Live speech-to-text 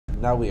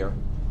Now we are.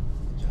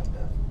 Good job,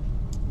 Dad.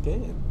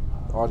 Okay,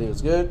 audio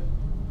is good.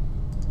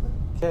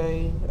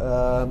 Okay.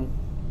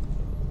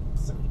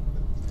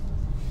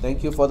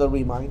 Thank you for the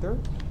reminder.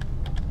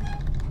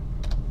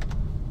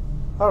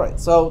 All right,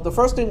 so the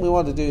first thing we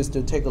want to do is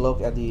to take a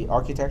look at the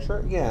architecture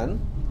again.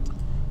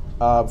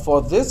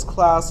 For this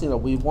class,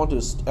 we want to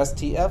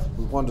STF.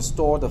 We want to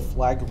store the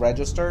flag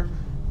register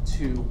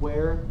to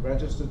where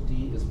register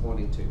D is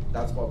pointing to.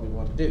 That's what we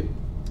want to do.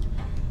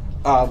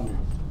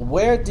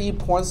 Where D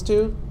points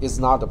to is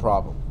not the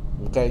problem,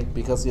 okay?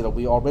 Because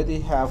we already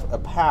have a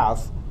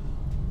path.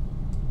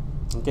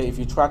 Okay, if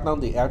you track down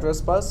the address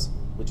bus,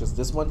 which is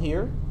this one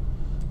here,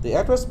 the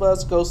address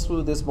bus goes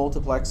through this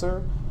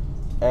multiplexer,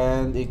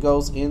 and it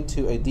goes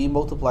into a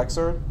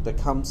demultiplexer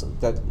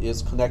that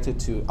is connected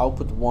to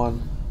output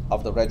 1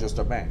 of the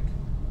register bank.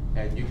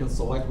 And you can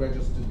select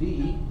register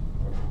D,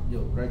 or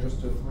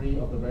register 3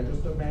 of the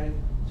register bank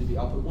to be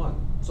output 1.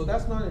 So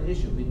that's not an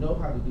issue. We know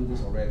how to do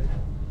this already.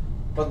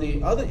 But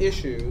the other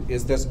issue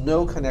is there's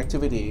no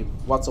connectivity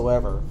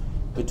whatsoever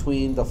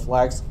between the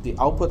flags, the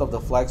output of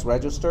the flags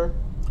register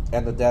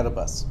and the data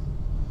bus.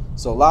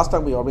 So last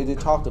time we already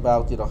talked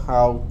about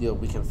how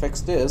we can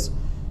fix this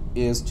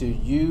is to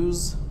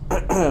use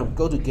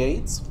go to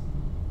gates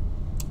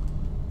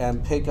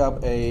and pick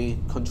up a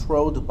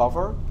controlled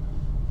buffer,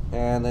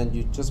 and then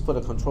you just put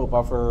a control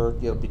buffer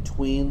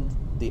between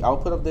the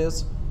output of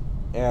this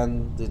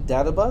and the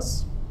data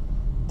bus.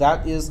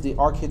 That is the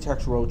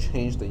architectural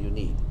change that you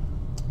need,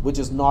 which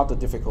is not the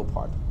difficult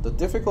part. The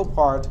difficult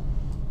part,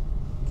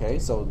 okay,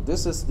 so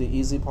this is the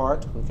easy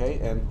part, okay,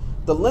 and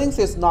the length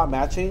is not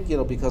matching,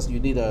 because you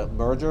need a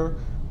merger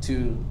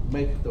to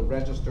make the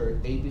register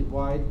 8-bit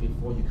wide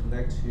before you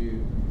connect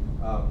to,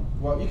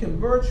 well, you can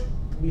merge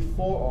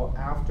before or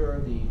after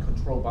the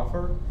control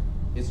buffer.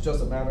 It's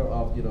just a matter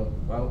of,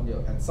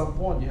 at some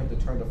point you have to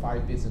turn the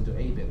 5 bits into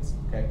 8 bits,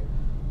 okay?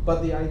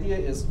 But the idea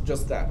is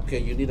just that, okay,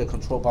 you need a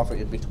control buffer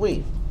in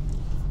between.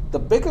 The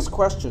biggest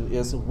question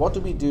is, what do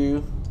we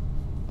do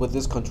with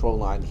this control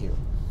line here?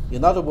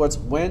 In other words,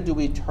 when do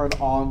we turn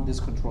on this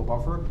control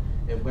buffer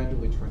and when do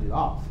we turn it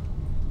off?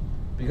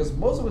 Because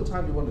most of the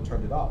time you want to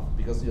turn it off,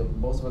 because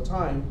most of the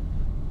time,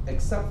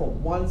 except for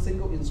one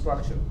single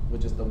instruction,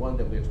 which is the one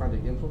that we're trying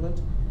to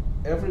implement,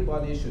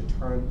 everybody should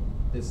turn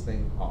this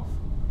thing off.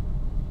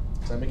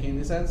 Is that making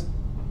any sense?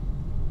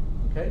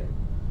 Okay.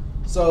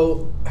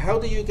 So how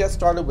do you get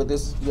started with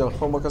this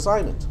homework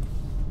assignment?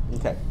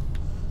 Okay.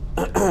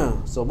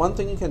 So one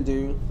thing you can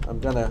do,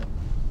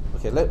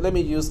 let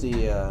me use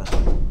the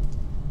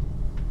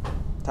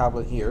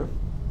tablet here.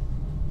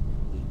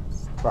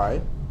 Let's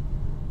try.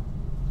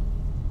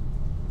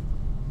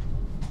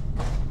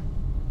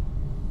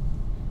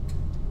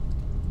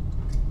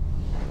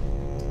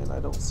 And I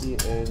don't see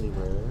it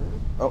anywhere.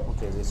 Oh,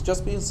 okay, it's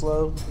just being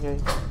slow. Okay.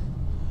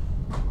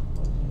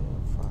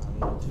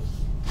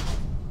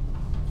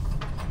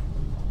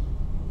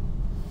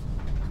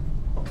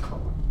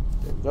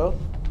 There we go.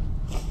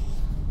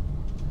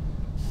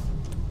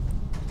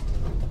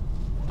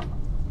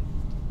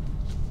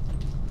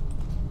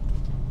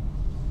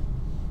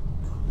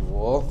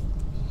 Cool.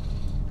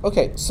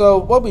 Okay, so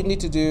what we need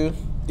to do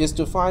is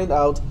to find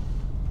out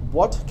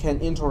what can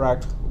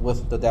interact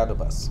with the data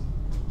bus.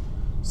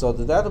 So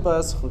the data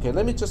bus, okay,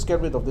 let me just get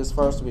rid of this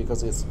first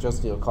because it's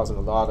just causing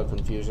a lot of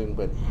confusion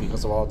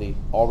because of all the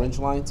orange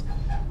lines.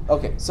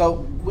 Okay,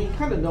 so we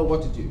kind of know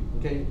what to do,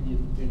 okay,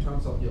 in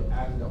terms of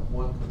adding up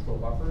one control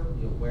buffer,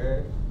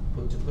 where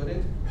to put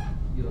it,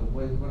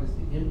 what is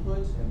the input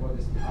and what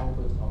is the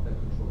output of that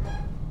control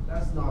buffer.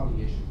 That's not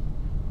the issue.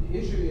 The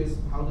issue is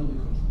how do we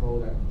control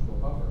that control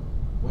buffer?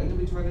 When do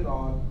we turn it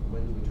on?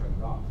 When do we turn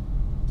it off?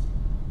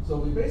 So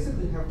we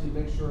basically have to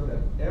make sure that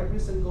every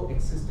single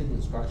existing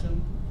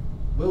instruction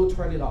will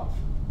turn it off,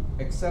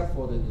 except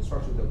for the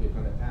instruction that we're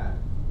going to add.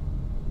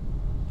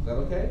 Is that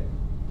okay?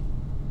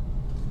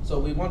 So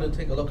we want to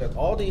take a look at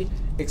all the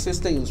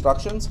existing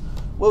instructions.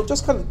 We'll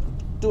just kind of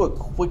do a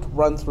quick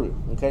run through,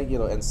 okay,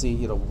 and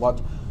see,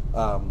 what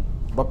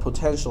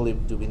potentially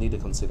do we need to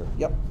consider.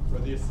 Yep. For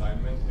the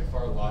assignment, if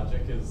our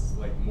logic is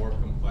more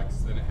complex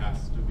than it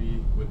has to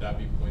be, would that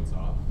be points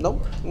off?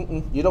 No,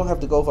 you don't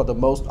have to go for the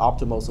most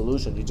optimal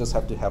solution. You just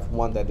have to have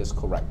one that is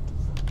correct.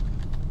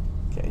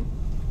 Okay.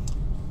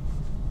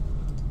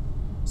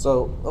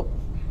 So, oh,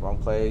 wrong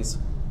place.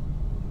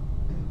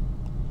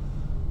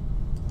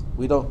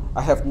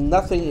 I have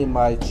nothing in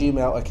my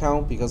Gmail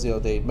account because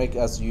they make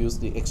us use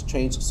the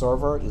Exchange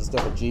server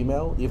instead of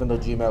Gmail, even though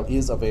Gmail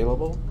is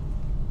available.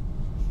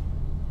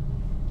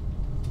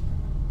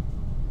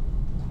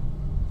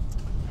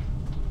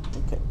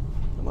 Okay,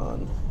 come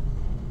on.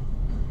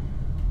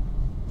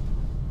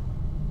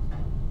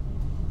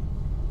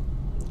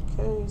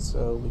 Okay,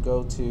 so we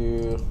go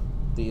to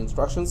the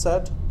instruction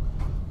set.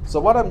 So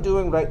what I'm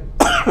doing right,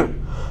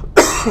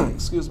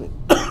 excuse me.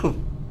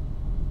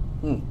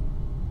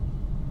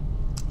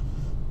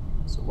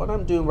 So what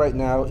I'm doing right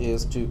now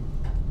is to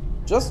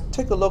just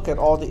take a look at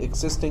all the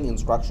existing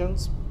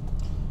instructions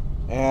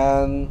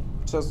and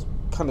just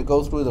kind of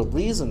go through the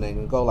reasoning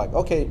and go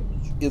okay,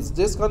 is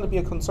this going to be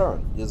a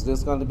concern? Is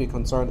this going to be a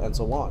concern, and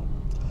so on?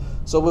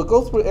 So we'll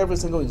go through every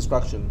single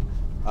instruction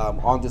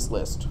on this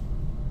list.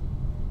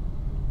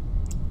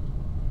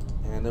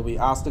 And then we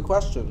ask the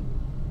question,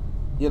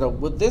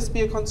 would this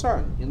be a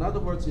concern? In other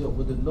words,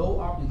 would the no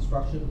op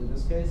instruction in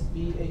this case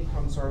be a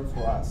concern for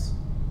us?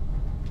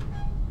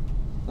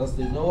 Does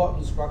the no op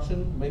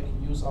instruction make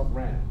use of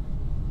RAM?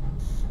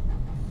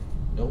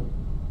 No,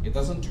 it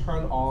doesn't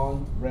turn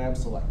on RAM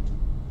select.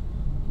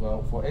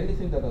 Well, for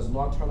anything that does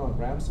not turn on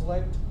RAM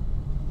select,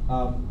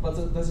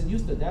 but does it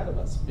use the data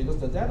bus? Because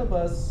the data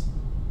bus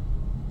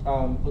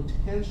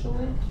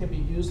potentially can be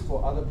used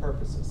for other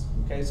purposes.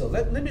 Okay, so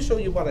let me show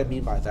you what I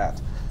mean by that.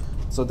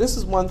 So this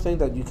is one thing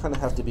that you kind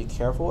of have to be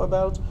careful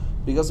about,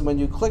 because when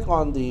you click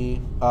on the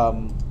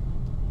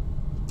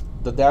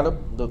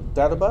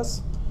data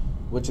bus,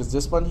 which is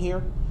this one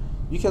here,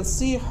 you can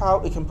see how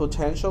it can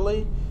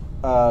potentially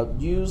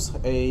use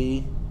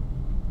a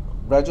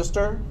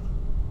register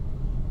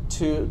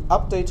to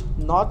update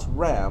not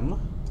RAM,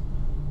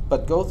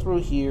 but go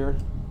through here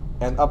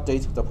and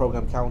update the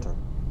program counter.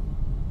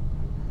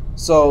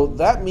 So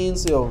that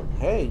means,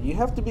 hey, you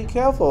have to be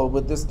careful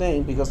with this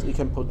thing, because it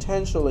can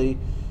potentially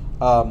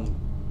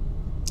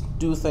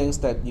do things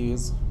that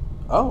use,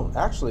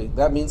 actually,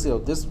 that means,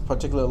 this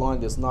particular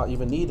line is not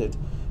even needed,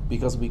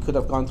 because we could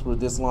have gone through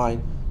this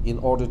line in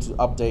order to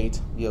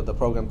update, the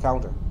program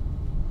counter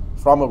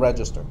from a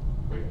register.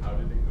 Wait, how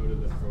did it go to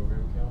the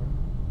program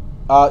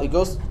counter? It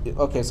goes,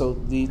 okay, so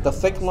the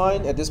thick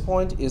line at this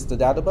point is the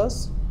data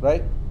bus,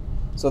 right?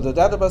 So the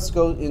data bus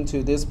goes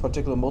into this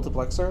particular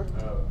multiplexer.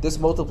 Oh. This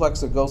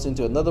multiplexer goes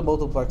into another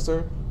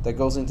multiplexer that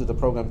goes into the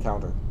program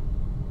counter.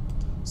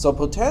 So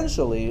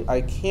potentially,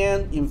 I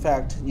can, in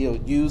fact,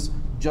 use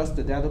just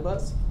the data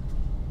bus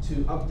to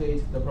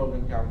update the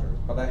program counter,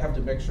 but I have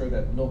to make sure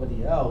that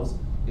nobody else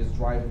is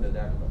driving the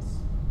data bus.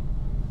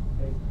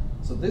 Okay?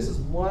 So this is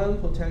one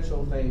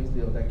potential thing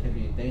that can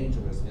be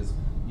dangerous, is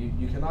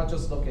you cannot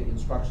just look at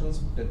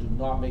instructions that do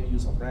not make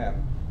use of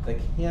RAM. There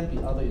can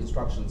be other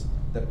instructions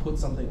that put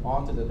something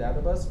onto the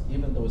data bus,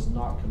 even though it's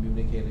not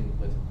communicating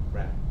with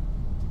RAM.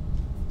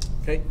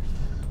 Okay?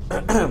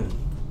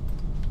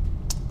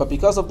 But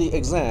because of the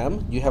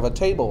exam, you have a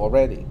table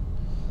already.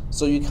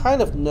 So you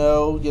kind of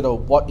know,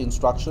 what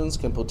instructions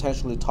can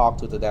potentially talk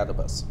to the data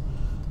bus.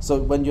 So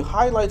when you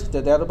highlight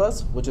the data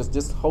bus, which is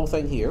this whole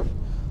thing here,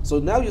 so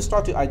now you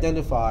start to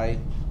identify,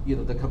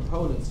 the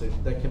components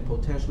that can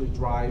potentially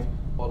drive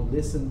or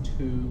listen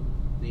to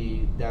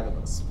the data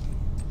bus.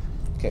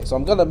 Okay, so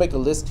I'm going to make a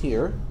list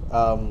here.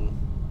 Let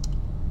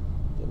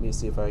me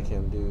see if I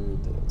can do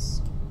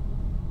this.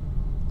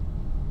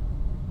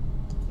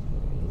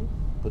 Okay,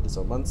 put this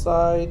on one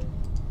side,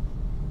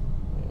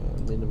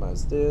 and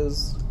minimize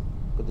this.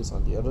 Put this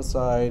on the other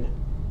side,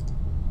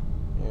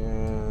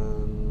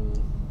 and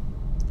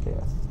okay,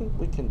 I think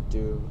we can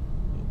do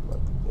it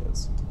like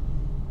this.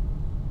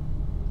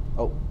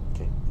 Oh,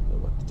 okay, I know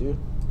what to do.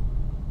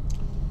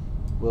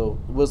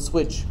 We'll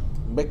switch.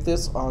 Make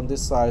this on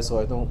this side so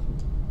I don't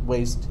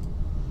waste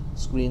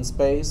screen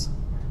space,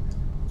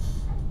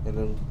 and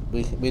then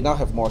we now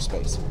have more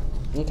space.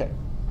 Okay,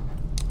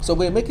 so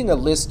we're making a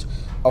list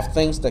of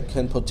things that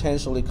can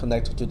potentially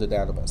connect to the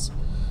data bus.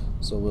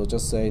 So we'll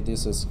just say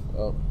this is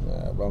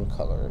wrong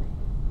color.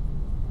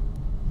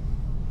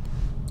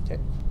 Okay,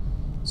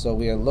 so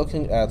we are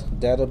looking at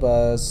data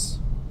bus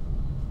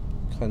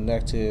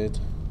connected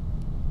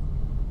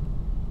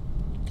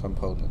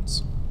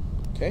components.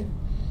 Okay,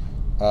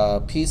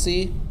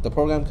 PC, the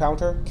program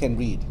counter, can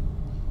read.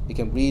 It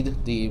can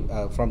read the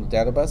from the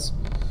data bus.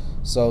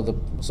 So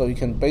you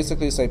can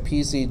basically say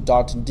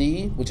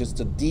PC.D, which is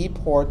the D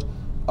port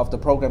of the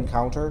program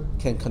counter,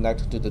 can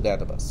connect to the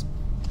data bus.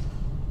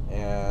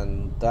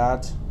 And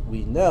that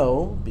we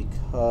know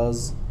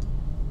because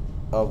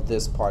of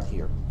this part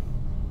here.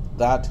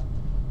 That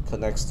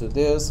connects to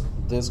this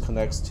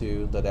connects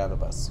to the data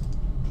bus.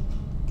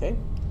 Okay,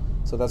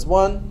 so that's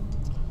one.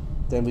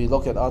 Then we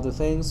look at other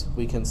things.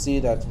 We can see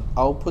that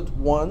output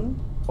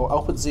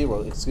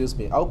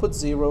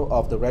 0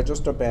 of the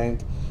register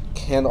bank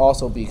can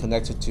also be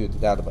connected to the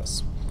data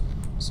bus.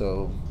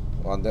 So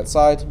on that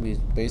side, we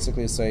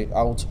basically say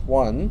out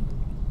 1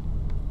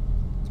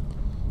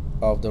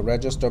 of the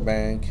register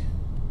bank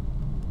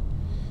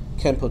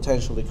can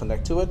potentially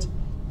connect to it,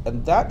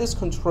 and that is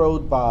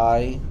controlled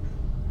by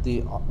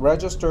the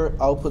register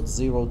output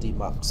 0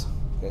 demux.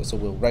 Okay, so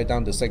we'll write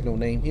down the signal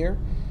name here,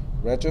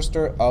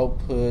 register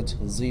output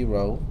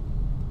 0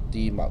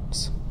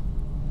 demux.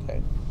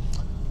 Okay,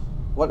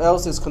 what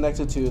else is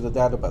connected to the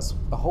data bus?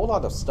 A whole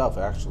lot of stuff,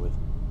 actually.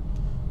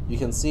 You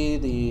can see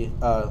the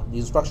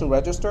instruction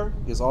register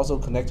is also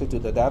connected to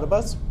the data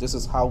bus. This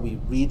is how we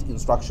read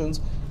instructions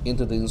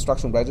into the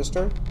instruction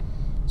register.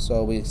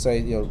 So we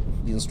say the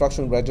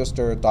instruction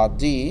register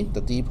 .d,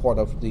 the D port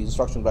of the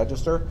instruction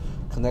register,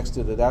 connects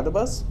to the data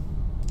bus.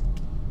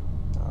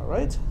 All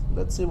right,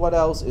 let's see what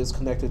else is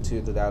connected to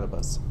the data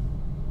bus.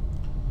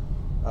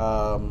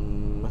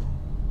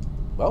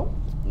 Well,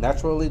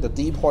 naturally the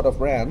D port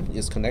of RAM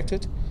is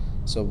connected.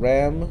 So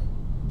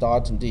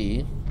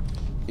RAM.D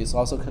is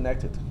also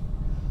connected.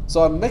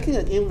 So I'm making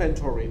an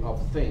inventory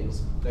of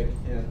things that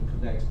can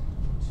connect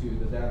to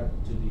the data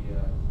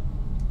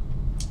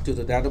to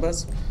the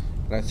databus.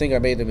 And I think I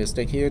made a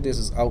mistake here. This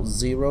is out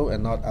 0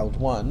 and not out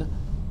 1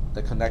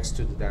 that connects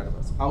to the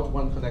databus. Out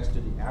 1 connects to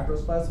the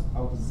address bus,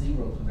 out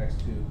 0 connects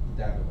to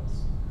the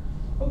databus.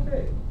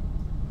 Okay,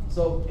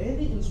 so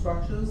any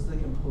instructions that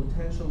can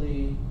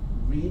potentially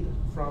read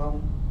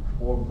from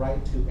or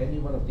write to any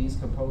one of these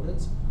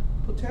components,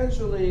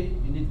 potentially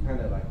you need to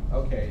kind of like,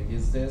 okay,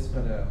 is this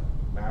gonna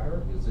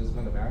matter? Is this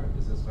gonna matter?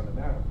 Is this gonna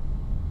matter?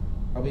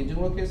 Are we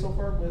doing okay so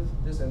far with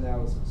this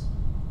analysis?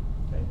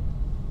 Okay.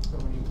 So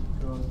when you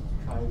go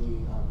try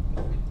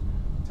the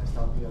test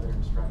out the other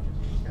instructions,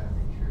 you just gotta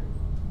make sure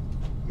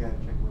you gotta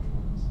check which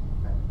ones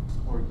affect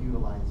or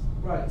utilize.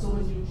 Right. So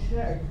when you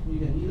check, you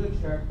can either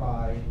check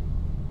by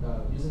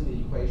using the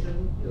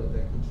equation,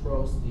 that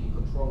controls the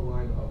control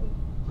line of the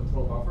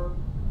control buffer.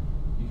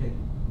 You can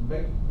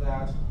make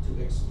that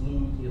to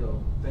exclude,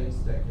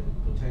 things that can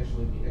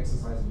potentially be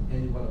exercised in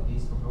any one of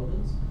these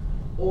components,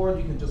 or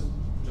you can just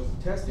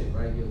test it,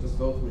 right? Just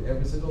go through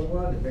every single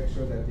one and make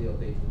sure that they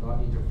do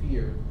not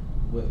interfere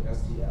with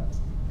STF,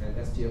 and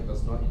STF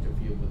does not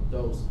interfere with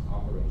those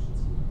operations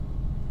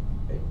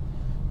either.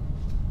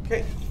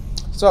 Okay.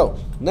 So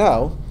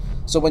now,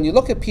 when you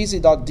look at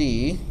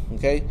PC.D,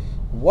 okay,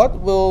 what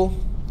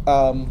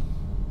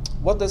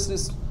does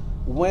this?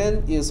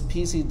 When is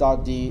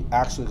PC.D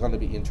actually going to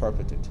be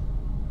interpreted?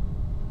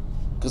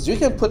 Because you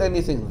can put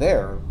anything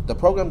there, the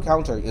program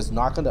counter is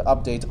not going to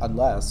update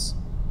unless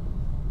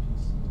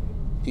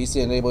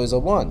PC enable is a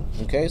 1.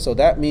 Okay, so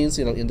that means,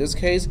 in this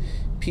case,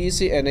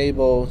 PC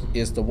enable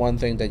is the one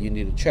thing that you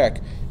need to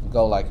check.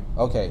 Go like,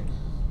 okay,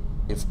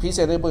 if PC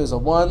enable is a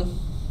 1,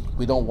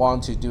 we don't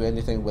want to do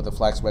anything with the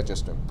flags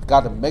register.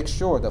 Got to make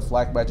sure the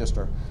flag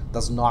register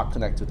does not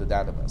connect to the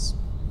database.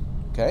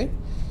 Okay.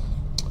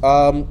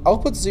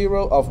 Output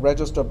 0 of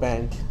register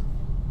bank.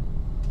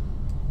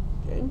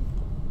 Okay.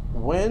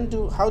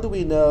 How do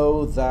we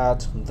know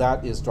that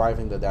is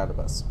driving the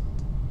database?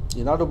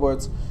 In other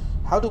words,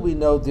 how do we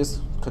know this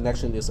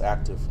connection is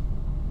active?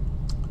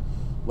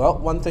 Well,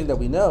 one thing that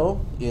we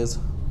know is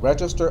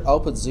register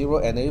output 0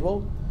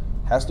 enable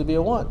has to be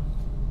a 1.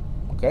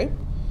 Okay.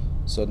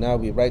 So now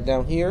we write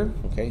down here.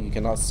 Okay, you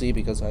cannot see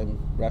because I'm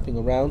wrapping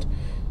around.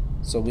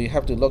 So we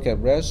have to look at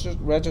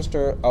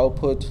register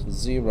output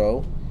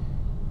 0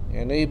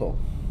 enable.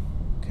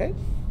 Okay.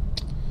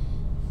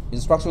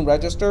 Instruction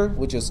register,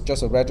 which is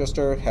just a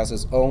register, has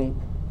its own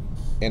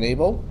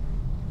enable.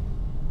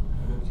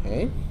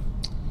 Okay.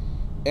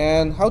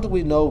 And how do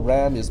we know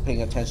RAM is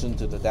paying attention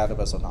to the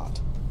database or not?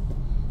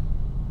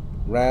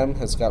 RAM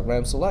has got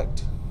RAM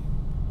select.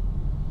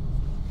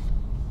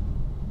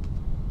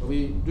 Are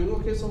we doing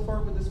okay so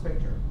far with this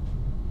picture?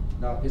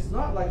 Now, it's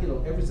not like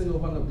every single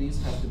one of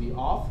these has to be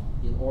off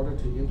in order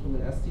to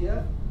implement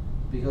STF,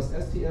 because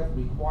STF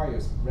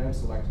requires RAM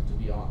select to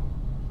be on.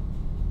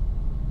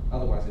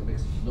 Otherwise, it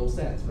makes no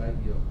sense, right?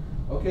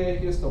 Okay,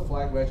 here's the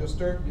flag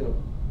register.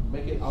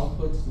 Make it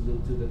output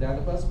to the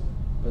databus,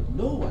 but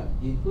no one,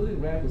 including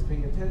RAM, is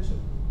paying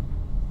attention.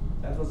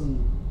 That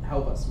doesn't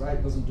help us, right?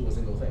 It doesn't do a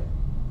single thing.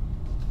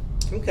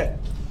 Okay,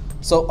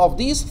 so of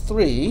these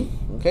 3,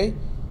 okay,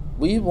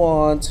 we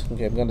want, I'm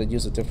going to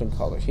use a different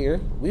color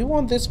here. We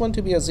want this one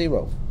to be a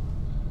 0,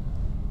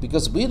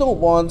 because we don't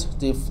want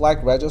the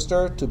flag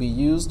register to be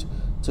used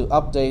to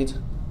update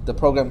the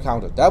program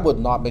counter. That would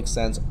not make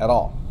sense at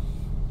all.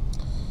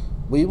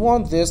 We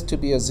want this to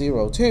be a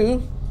 0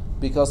 too,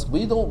 because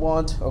we don't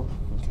want,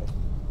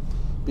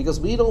 because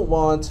we don't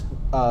want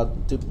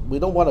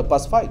a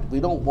bus fight. We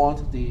don't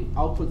want the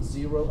output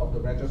 0 of the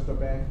register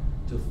bank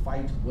to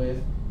fight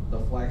with the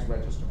flags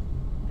register.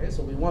 Okay,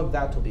 so we want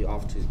that to be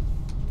off too.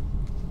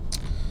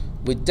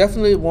 We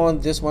definitely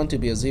want this one to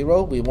be a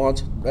 0. We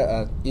want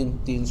in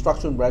the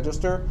instruction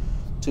register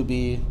to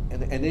be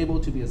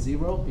enabled to be a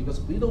 0, because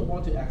we don't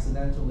want to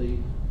accidentally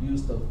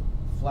use the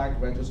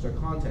flag register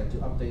content to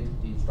update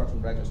the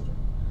instruction register.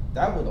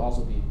 That would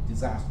also be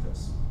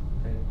disastrous.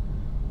 Okay,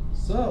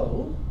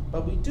 so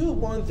but we do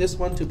want this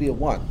one to be a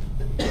 1.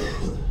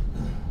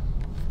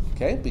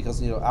 Okay,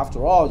 because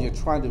after all, you're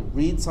trying to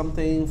read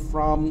something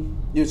from,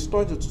 you're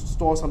trying to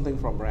store something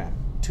from RAM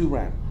to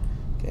RAM.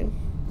 Okay.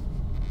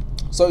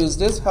 So is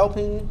this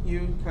helping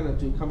you kind of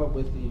to come up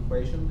with the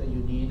equation that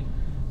you need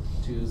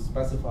to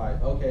specify,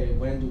 okay,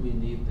 when do we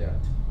need that?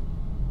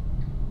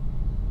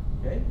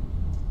 Okay.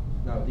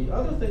 Now the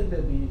other thing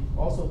that we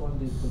also want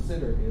to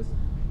consider is,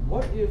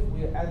 what if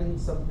we're adding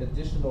some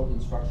additional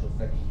instructions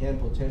that can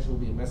potentially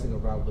be messing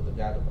around with the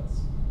database?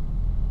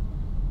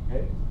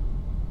 Okay.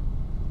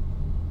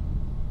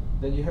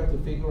 Then you have to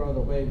figure out a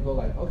way to go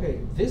like, okay,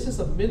 this is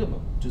a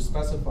minimum to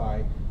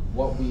specify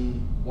what we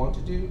want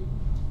to do,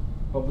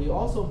 but we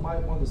also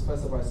might want to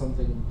specify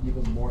something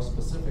even more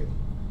specific,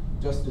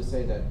 just to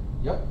say that,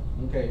 yep,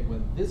 okay,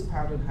 when this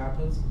pattern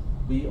happens,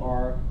 we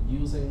are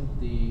using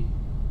the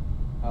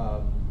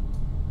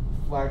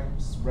flag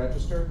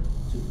register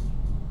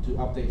to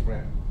update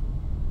RAM.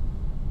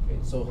 Okay,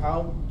 so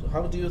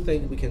how do you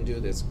think we can do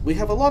this? We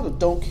have a lot of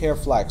don't care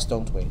flags,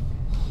 don't we?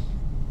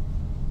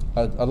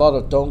 A lot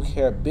of don't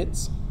care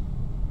bits.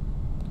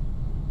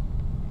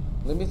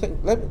 Let me think.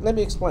 Let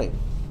me explain.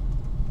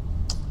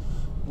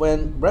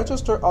 When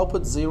register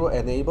output 0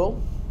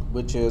 enable,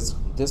 which is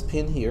this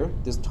pin here,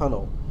 this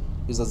tunnel,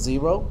 is a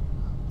 0,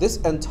 this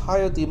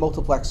entire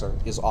demultiplexer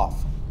is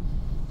off.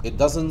 It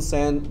doesn't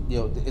send,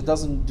 it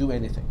doesn't do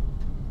anything.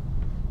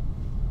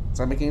 Is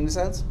that making any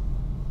sense?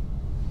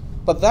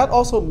 But that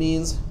also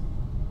means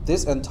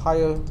this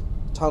entire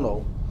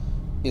tunnel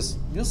is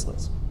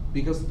useless,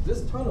 because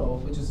this tunnel,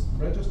 which is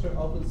register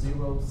output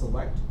 0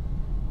 select,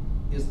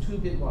 is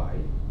 2-bit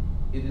wide.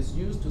 It is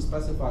used to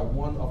specify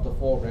one of the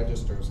 4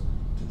 registers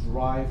to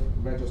drive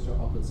register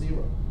output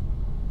 0.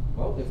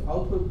 Well,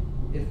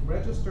 if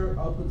register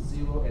output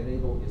 0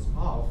 enable is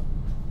off,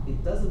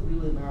 it doesn't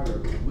really matter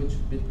which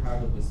bit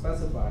pattern we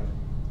specify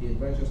in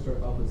register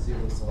output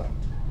 0 select.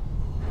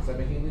 Is that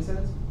making any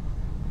sense?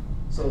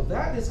 So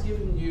that is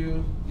giving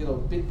you,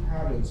 bit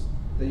patterns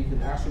that you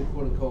can actually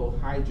quote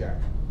unquote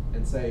hijack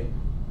and say,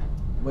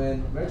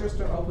 when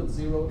register output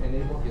 0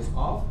 enable is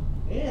off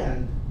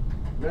and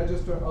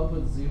register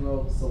output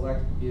 0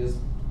 select is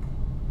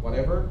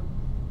whatever,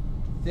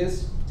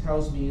 this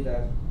tells me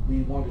that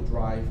we want to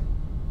drive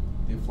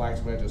the flags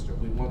register.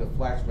 We want the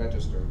flags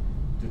register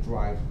to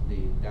drive the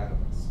data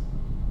bus.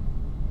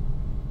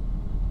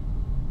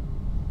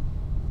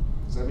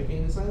 Does that make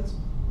any sense?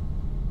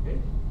 Okay.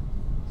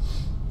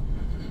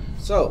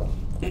 So,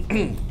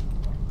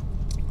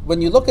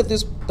 when you look at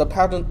this, the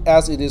pattern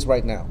as it is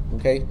right now,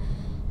 okay,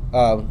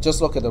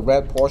 just look at the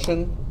red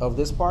portion of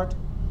this part.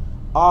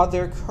 Are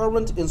there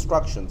current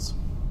instructions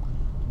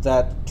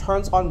that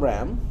turns on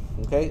RAM,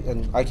 okay,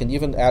 and I can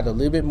even add a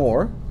little bit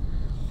more.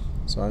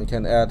 So I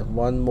can add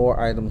one more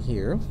item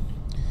here,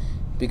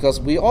 because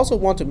we also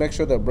want to make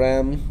sure that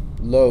RAM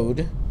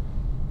load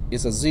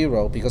is a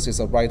 0 because it's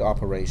a write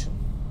operation.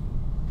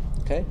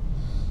 Okay,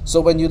 so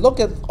when you look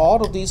at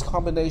all of these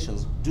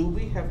combinations, do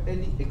we have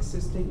any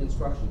existing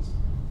instructions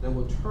that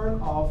will turn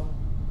off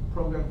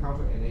program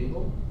counter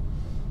enable,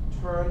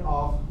 turn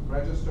off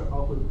register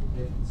output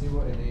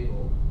 0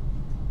 enable,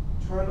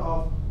 turn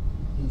off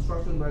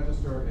instruction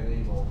register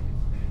enable,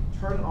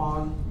 turn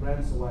on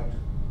RAM select,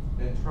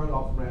 and turn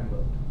off RAM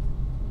load?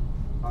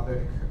 Are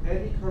there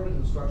any current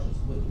instructions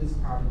with this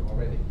pattern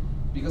already?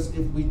 Because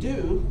if we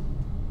do,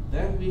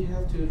 then we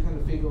have to kind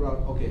of figure out,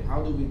 okay,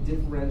 how do we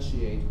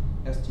differentiate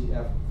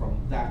STF from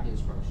that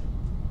instruction?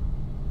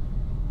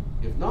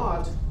 If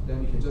not,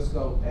 then we can just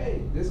go,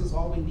 hey, this is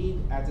all we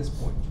need at this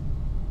point.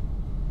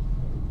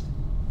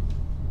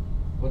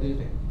 What do you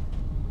think?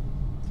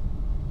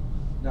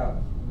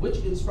 Now, which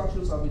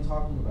instructions are we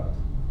talking about?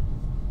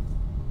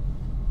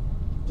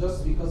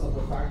 Just because of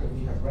the fact that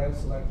we have RAM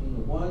select being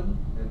a 1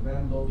 and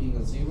RAM load being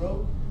a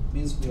 0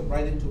 means we are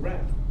writing to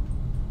RAM.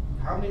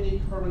 How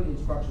many current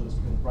instructions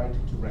can write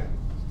to RAM?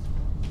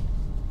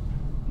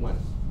 1.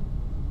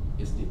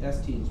 It's the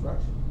ST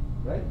instruction,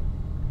 right?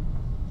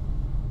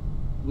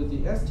 With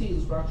the ST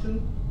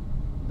instruction,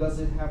 does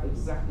it have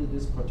exactly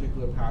this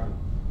particular pattern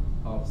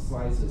of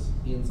slices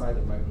inside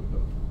the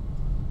microcode?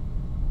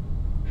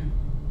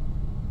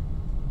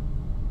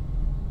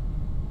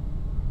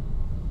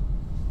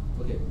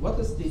 Okay, what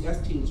does the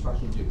ST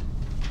instruction do?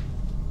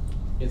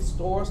 It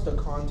stores the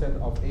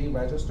content of a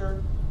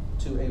register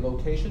to a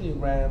location in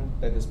RAM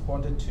that is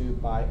pointed to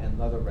by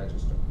another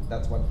register.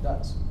 That's what it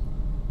does.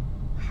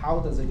 How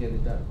does it get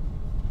it done?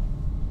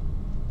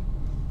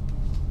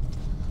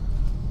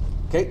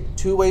 Okay,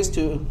 2 ways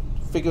to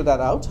figure that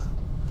out.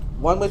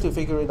 One way to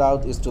figure it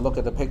out is to look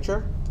at the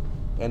picture,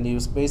 and you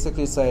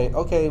basically say,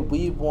 okay,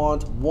 we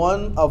want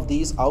one of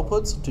these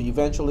outputs to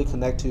eventually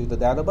connect to the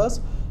data bus.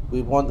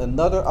 We want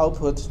another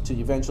output to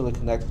eventually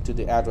connect to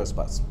the address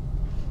bus,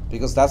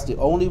 because that's the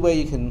only way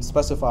you can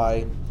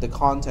specify the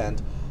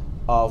content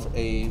of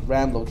a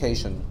RAM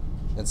location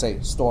and say,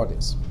 store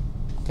this,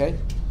 okay?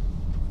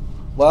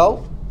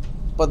 Well,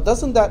 but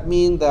doesn't that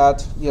mean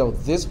that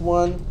this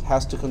one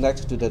has to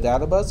connect to the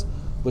data bus,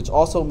 which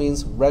also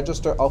means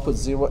register output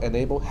 0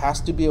 enable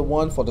has to be a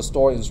 1 for the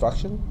store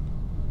instruction?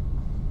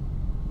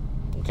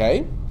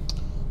 Okay,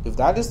 if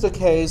that is the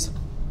case,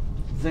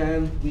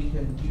 then we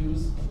can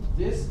use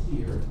this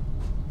here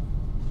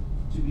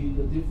to be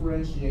the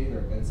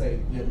differentiator and say,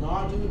 we're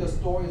not doing the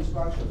store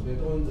instructions, we're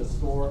doing the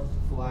store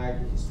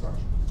flag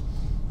instruction.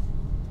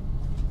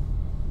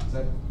 Is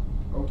that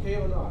okay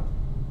or not?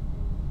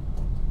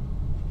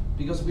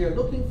 Because we are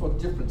looking for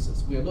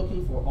differences. We are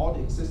looking for all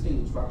the existing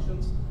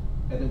instructions,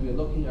 and then we are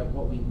looking at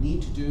what we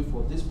need to do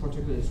for this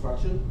particular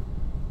instruction,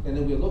 and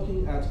then we are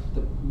looking at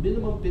the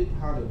minimum bit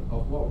pattern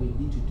of what we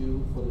need to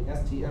do for the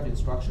STF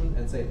instruction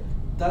and say,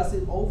 does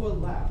it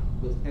overlap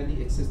with any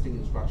existing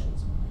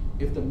instructions?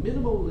 If the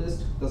minimal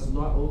list does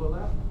not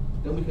overlap,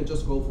 then we can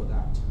just go for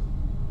that.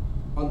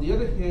 On the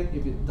other hand,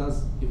 if it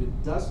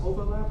does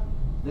overlap,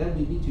 then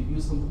we need to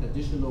use some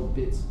additional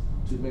bits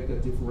to make the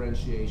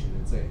differentiation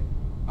and say,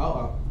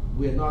 oh,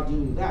 we're not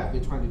doing that,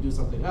 we're trying to do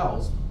something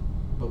else,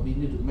 but we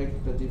need to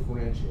make the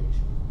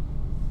differentiation.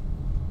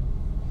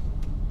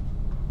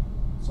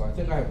 So I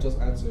think I have just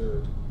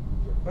answered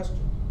your question.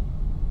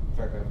 In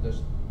fact, I have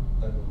just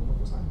done the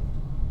homework assignment.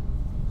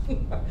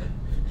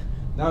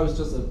 Now it's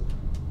just a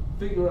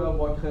figure out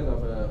what kind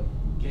of a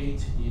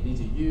gate you need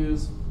to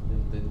use.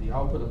 Then the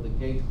output of the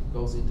gate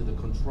goes into the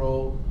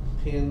control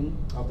pin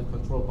of the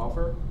control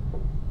buffer,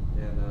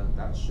 and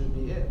that should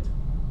be it.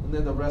 And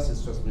then the rest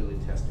is just really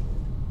testing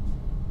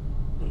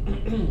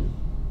it.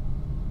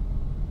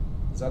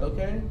 Is that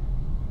okay?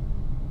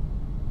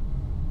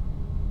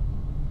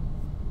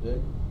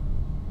 Good?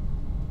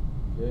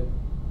 Good?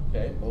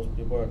 Okay, most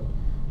people are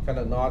kind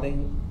of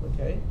nodding,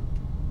 okay?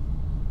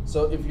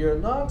 So if you're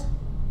not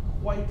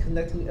quite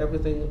connecting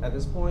everything at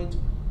this point,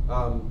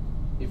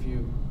 if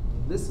you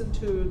listen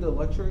to the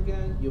lecture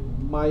again, you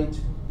might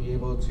be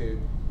able to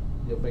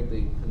make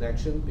the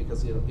connection,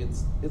 because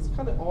it's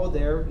kind of all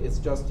there. It's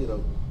just there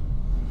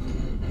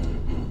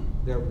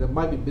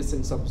might be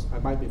missing some. I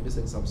might be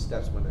missing some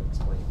steps when I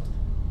explain it.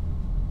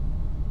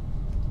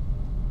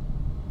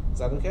 Is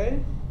that okay?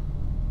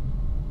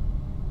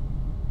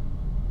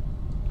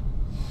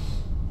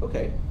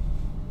 Okay.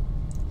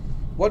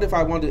 What if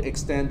I want to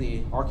extend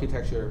the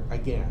architecture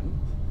again?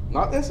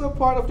 Not as a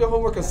part of your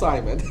homework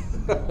assignment,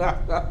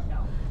 but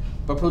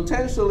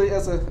potentially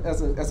as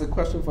a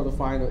question for the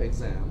final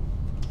exam.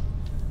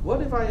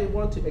 What if I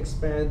want to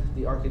expand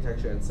the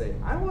architecture and say,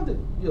 I want to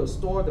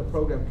store the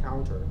program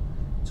counter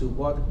to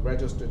what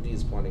register D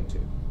is pointing to,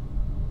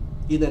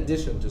 in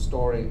addition to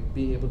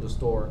being able to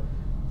store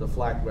the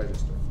flag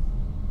register?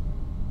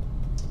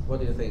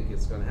 What do you think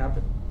is going to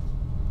happen?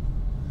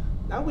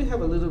 Now we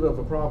have a little bit of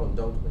a problem,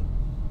 don't we?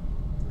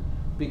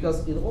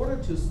 Because in order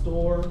to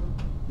store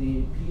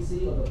the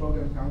PC or the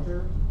program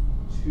counter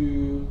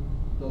to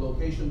the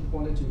location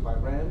pointed to by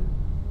RAM,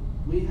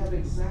 we have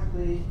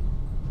exactly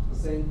the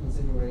same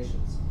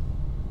configurations.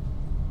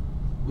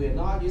 We're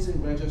not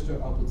using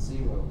register output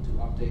 0 to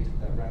update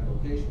that RAM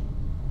location.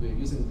 We're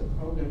using the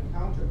program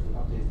counter to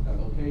update that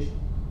location.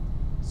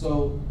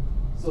 So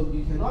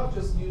you cannot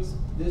just use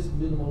this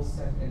minimal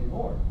set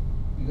anymore,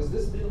 because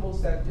this minimal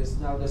set is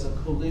now, there's a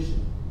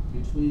collision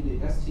between the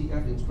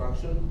STF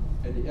instruction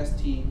and the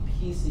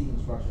STPC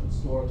instruction,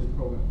 store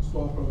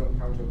program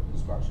counter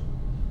instruction,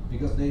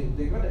 because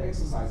they're going to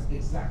exercise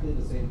exactly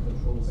the same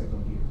control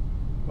signal here.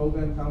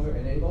 Program counter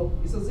enable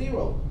is a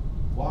 0.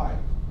 Why?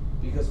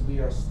 Because we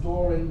are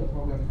storing the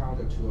program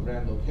counter to a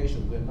RAM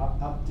location. We're not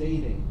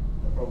updating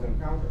the program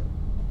counter.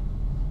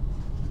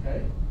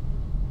 Okay?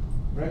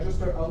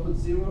 Register output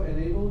 0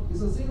 enable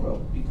is a 0,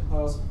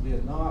 because we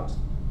are not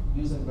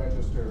using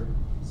register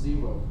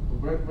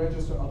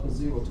output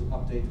 0 to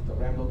update the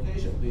RAM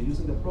location. We're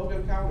using the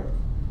program counter.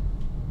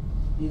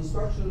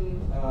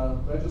 Instruction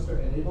register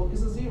enable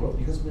is a 0,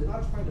 because we're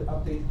not trying to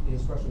update the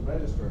instruction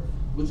register,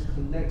 which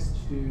connects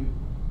to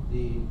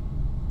the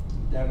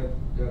data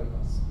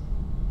bus.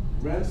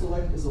 RAM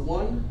select is a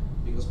 1,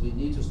 because we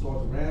need to store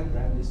the RAM.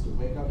 RAM needs to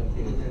wake up and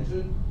pay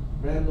attention.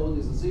 RAM load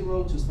is a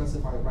 0 to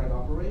specify write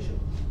operation.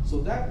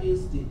 So that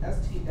means the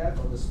STF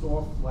or the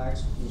store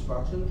flags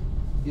instruction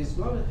is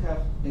going to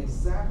have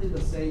exactly the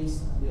same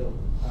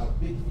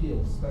big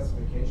field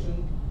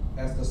specification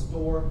as the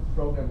store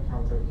program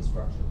counter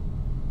instruction,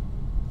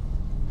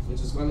 which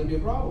is going to be a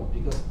problem,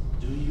 because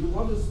do you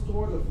want to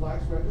store the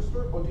flags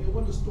register, or do you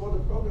want to store the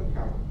program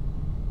counter?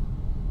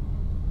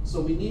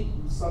 So we need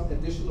some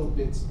additional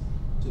bits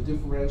to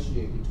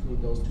differentiate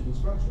between those two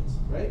instructions,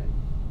 right?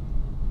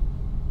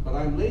 But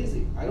I'm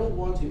lazy. I don't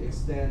want to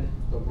extend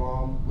the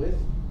ROM width.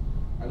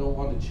 I don't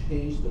want to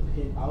change the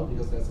pin out,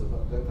 because that's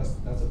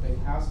a big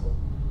hassle.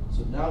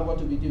 So now what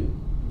do we do?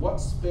 What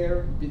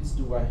spare bits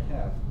do I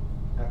have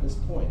at this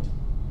point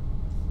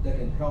that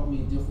can help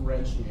me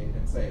differentiate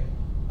and say,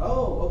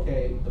 oh,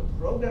 okay, the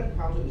program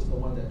counter is the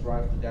one that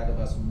drives the data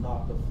bus,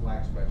 not the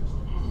flags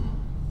register.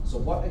 So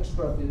what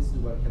extra bits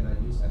can I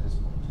use at this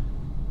point?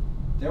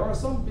 There are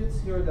some bits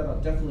here that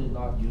are definitely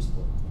not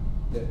useful,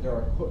 that there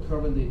are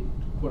currently,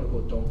 quote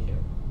unquote, don't care.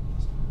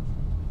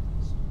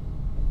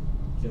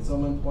 Can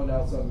someone point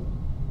out some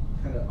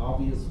kind of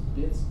obvious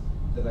bits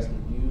that I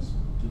can use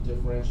to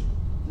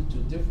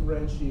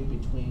differentiate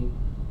between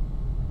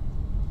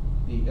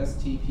the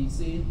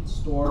STPC,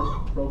 store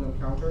program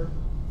counter,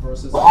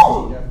 versus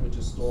STF, which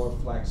is store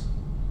flags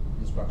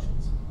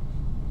instructions?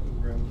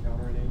 Program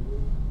counter enable?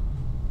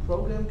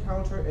 Program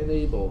counter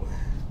enable.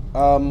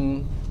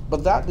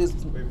 But that is...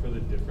 Wait for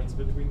the difference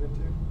between the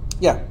two?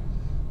 Yeah.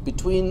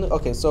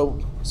 Okay, so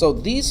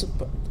this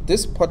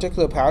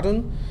particular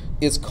pattern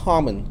is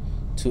common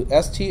to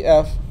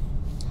STF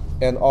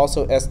and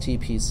also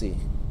STPC.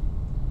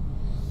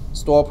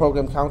 Store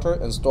program counter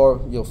and store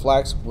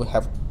flags will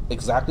have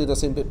exactly the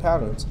same bit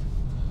patterns.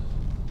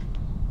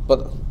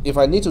 But if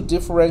I need to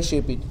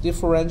differentiate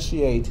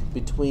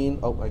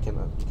between,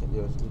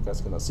 you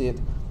guys cannot see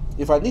it.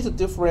 If I need to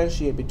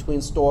differentiate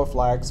between store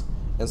flags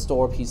and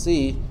store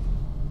PC,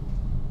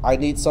 I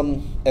need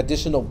some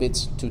additional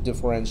bits to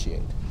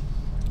differentiate.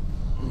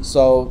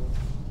 So,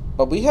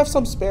 but we have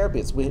some spare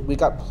bits. We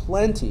got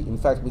plenty. In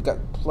fact, we got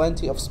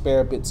plenty of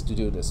spare bits to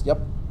do this.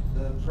 Yep.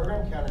 The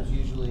program counter is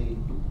usually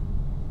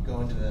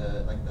go into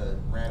the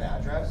RAN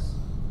address.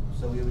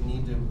 So we would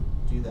need to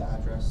do the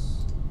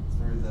address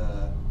through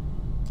the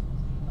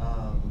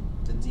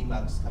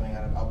demux coming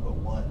out of output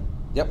 1.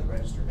 Yep. The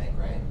register bank,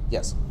 right?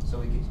 Yes. So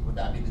would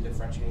that be the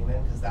differentiating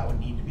then? Because that would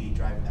need to be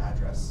driving the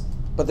address.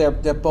 But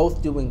they're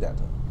both doing that.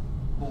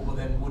 Well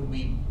then when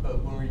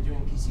we're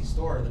doing PC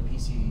store, the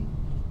PC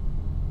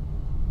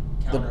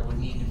counter would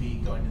need to be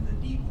going to the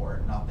D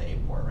port, not the A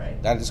port,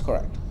 right? That is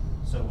correct.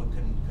 So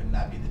couldn't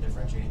that be the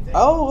differentiating thing?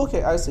 Oh,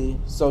 okay, I see.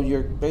 So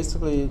you're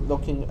basically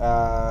looking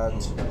at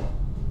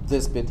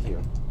this bit here.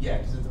 Yeah,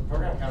 because if the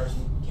program counters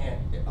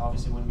it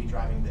obviously wouldn't be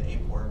driving the A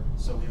port,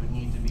 so it would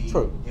need to be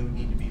True. It would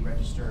need to be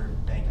register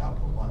bank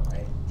output 1,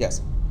 right?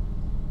 Yes.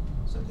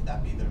 So could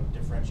that be the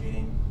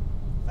differentiating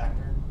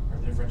factor or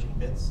the differentiating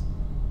bits?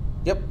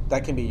 Yep,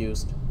 that can be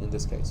used in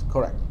this case.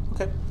 Correct.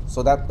 Okay,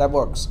 so that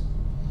works.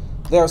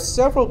 There are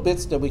several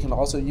bits that we can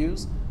also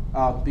use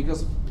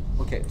because,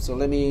 okay, so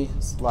let me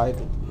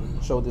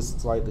show this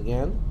slide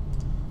again.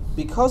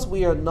 Because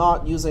we are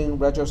not using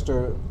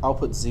register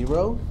output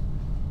 0,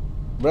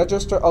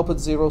 register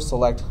output 0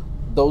 select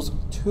those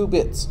 2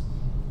 bits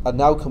are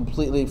now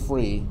completely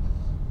free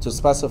to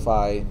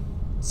specify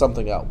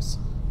something else.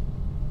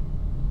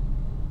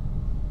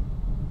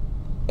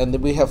 And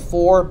then we have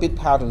 4 bit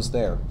patterns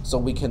there, so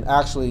we can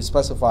actually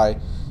specify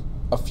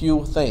a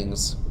few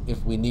things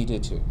if we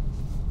needed to.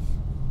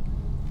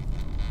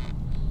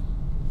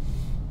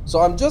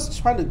 So I'm just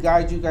trying to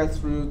guide you guys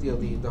through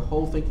the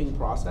whole thinking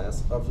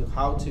process of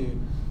how to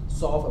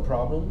solve a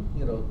problem,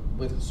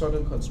 with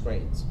certain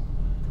constraints.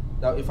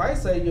 Now, if I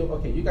say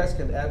okay, you guys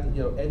can add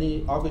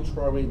any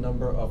arbitrary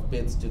number of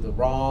bits to the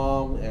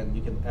ROM, and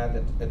you can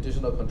add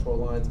additional control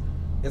lines,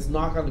 it's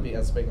not going to be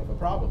as big of a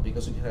problem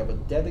because you can have a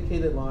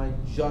dedicated line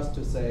just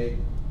to say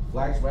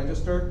flags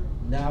register.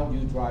 Now you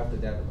drive the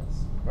data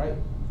bus, right?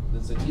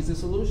 It's an easy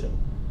solution.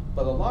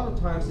 But a lot of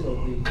times, the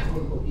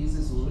quote-unquote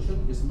easy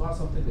solution is not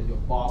something that your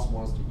boss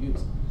wants to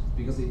use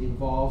because it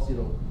involves,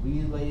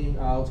 relaying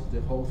out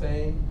the whole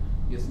thing.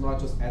 It's not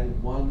just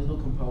adding one little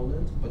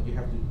component, but you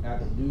have to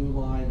add a new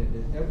line,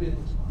 and then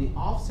the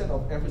offset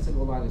of every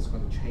single line is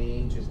going to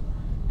change.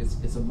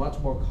 It's a much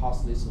more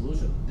costly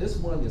solution. This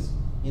one is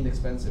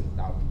inexpensive.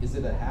 Now, is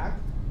it a hack?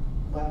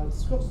 Well,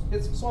 it's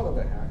sort of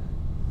a hack.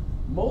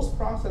 Most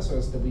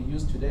processors that we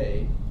use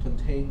today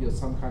contain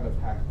some kind of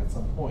hack at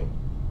some point.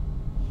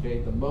 Okay,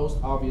 the most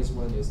obvious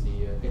one is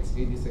the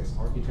x86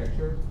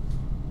 architecture.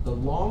 The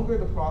longer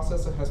the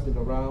processor has been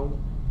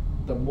around,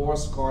 the more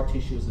scar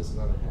tissues it's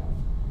going to have.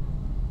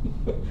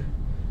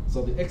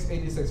 So the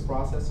x86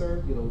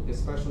 processor,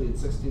 especially in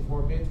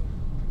 64-bit,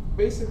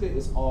 basically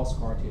is all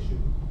scar tissue.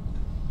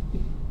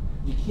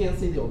 You can't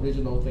see the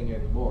original thing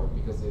anymore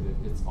because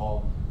it's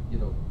all,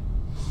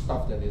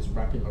 stuff that is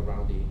wrapping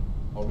around the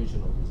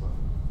original design.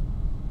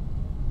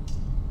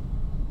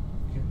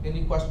 Okay.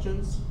 Any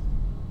questions?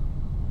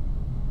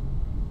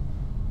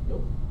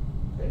 Nope.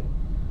 Okay.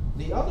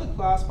 The other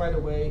class, by the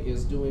way,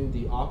 is doing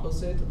the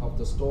opposite of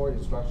the store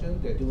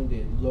instruction. They're doing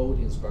the load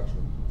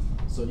instruction.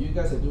 So you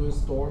guys are doing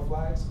store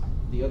flags.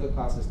 The other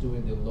class is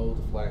doing the load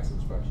flags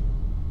instruction.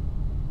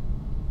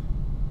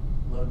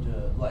 Load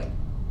to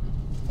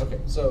Okay,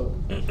 so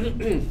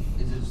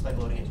is it just like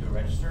loading into a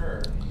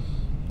register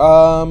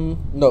no,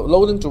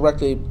 loading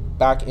directly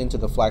back into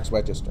the flags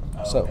register. or?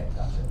 Oh, So okay,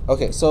 gotcha.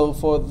 okay, so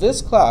for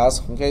this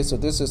class, okay, so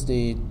this is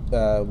the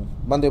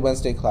Monday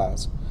Wednesday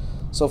class.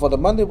 So for the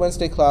Monday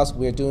Wednesday class,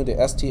 we're doing the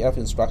STF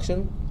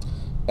instruction,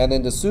 and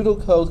then the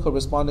pseudocode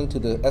corresponding to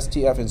the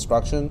STF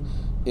instruction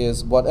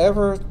is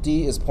whatever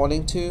D is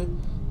pointing to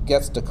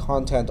gets the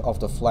content of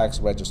the flags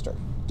register.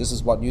 This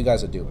is what you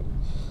guys are doing.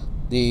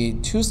 The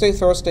Tuesday,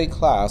 Thursday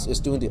class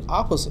is doing the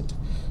opposite,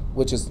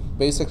 which is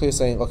basically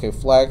saying, okay,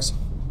 flags,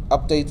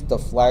 update the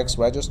flags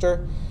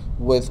register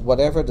with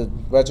whatever the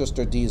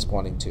register D is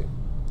pointing to.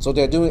 So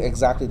they're doing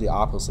exactly the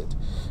opposite,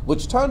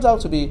 which turns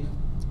out to be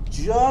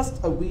just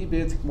a wee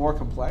bit more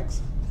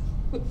complex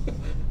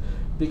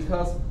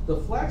because the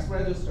flags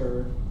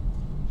register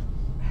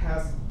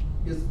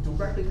is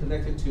directly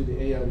connected to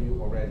the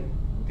ALU already.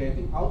 Okay,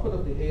 the output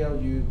of the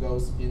ALU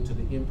goes into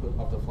the input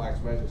of the flags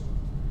register.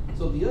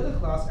 So the other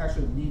class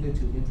actually needed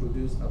to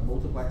introduce a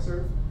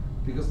multiplexer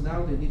because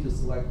now they need to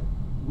select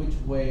which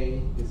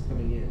way it's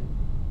coming in.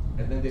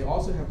 And then they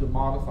also have to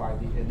modify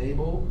the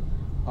enable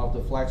of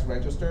the flags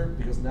register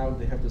because now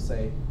they have to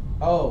say,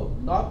 oh,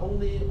 not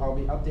only are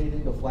we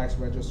updating the flags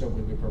register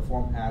when we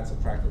perform add,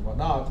 subtract, and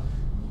whatnot,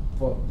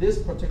 for this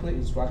particular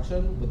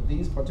instruction with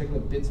these particular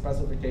bit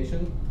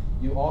specification,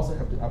 you also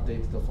have to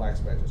update the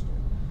flags register.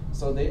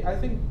 So I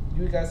think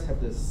you guys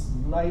have this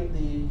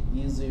slightly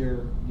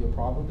easier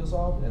problem to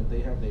solve, and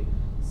they have the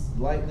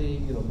slightly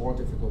more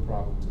difficult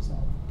problem to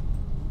solve.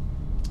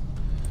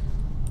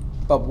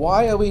 But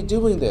why are we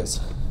doing this?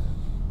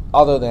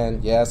 Other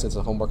than, yes, it's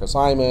a homework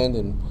assignment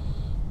and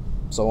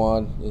so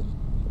on.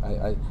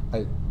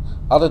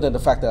 Other than the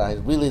fact that I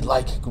really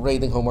like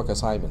grading homework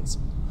assignments.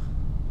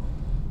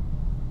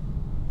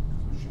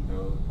 We should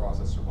know the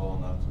processor well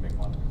enough to make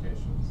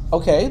modifications.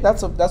 Okay,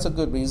 that's a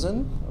good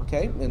reason.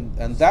 Okay,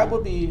 and that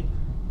would be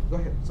Go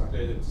ahead.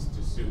 Sorry. It's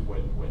to suit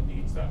what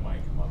needs that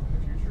might come up in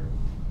the future.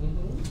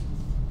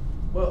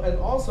 Well, and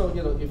also,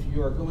 if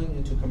you are going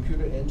into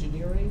computer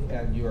engineering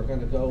and you are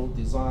going to go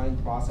design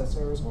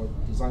processors or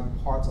design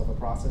parts of a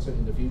processor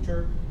in the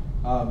future,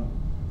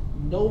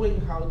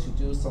 knowing how to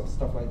do some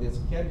stuff like this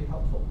can be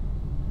helpful.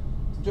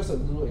 Just a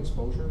little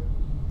exposure.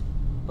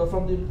 But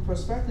from the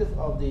perspective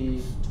of the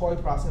toy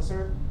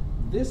processor,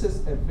 this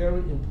is a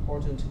very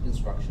important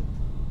instruction,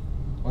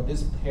 or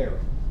this pair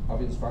of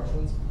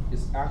instructions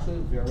is actually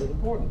very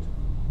important.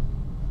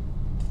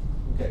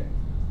 Okay,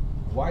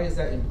 why is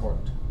that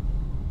important?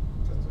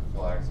 Sets of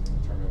flags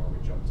can determine where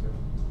we jump to.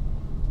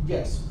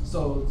 Yes,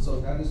 so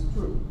that is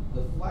true.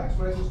 The flags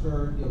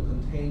register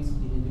contains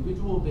the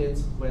individual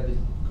bits where the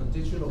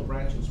conditional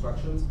branch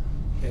instructions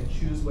can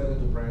choose whether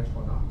to branch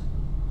or not.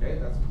 Okay,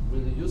 that's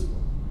really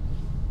useful.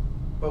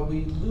 But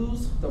we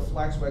lose the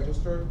flags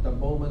register the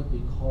moment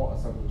we call a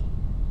subroutine.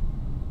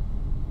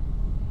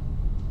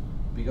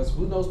 Because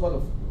who knows what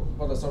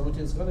a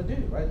subroutine is going to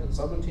do, right? The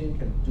subroutine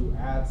can do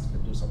adds,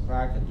 can do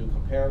subtract, can do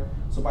compare.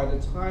 So by the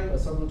time a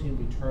subroutine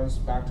returns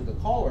back to the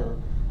caller,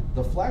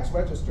 the flags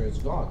register is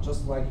gone,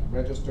 just like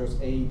registers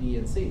A, B,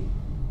 and C.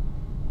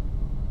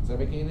 Is that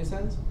making any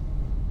sense?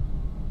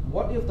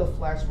 What if the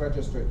flags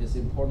register is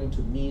important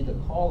to me, the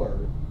caller,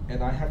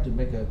 and I have to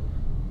make a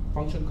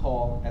function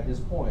call at this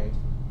point,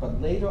 but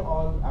later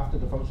on, after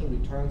the function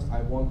returns,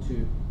 I want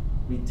to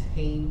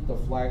retain the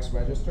flags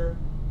register?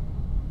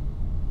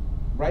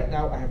 Right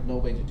now, I have no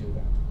way to do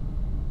that.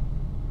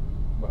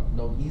 Well,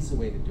 no easy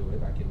way to do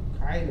it. I can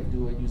kind of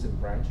do it using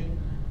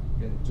branching.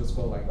 And just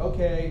go like,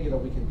 okay,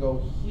 we can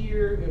go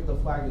here if the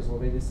flag is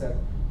already set.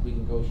 We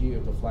can go here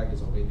if the flag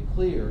is already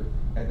cleared,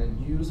 and then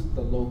use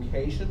the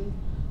location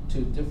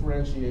to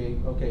differentiate.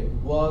 Okay,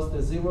 was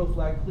the 0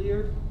 flag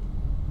cleared,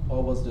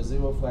 or was the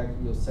 0 flag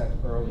set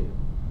earlier?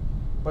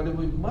 But it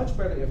would be much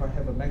better if I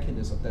have a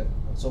mechanism that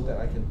so that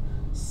I can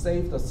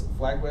save the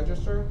flag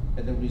register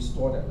and then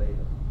restore that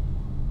later.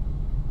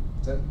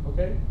 Is that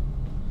okay?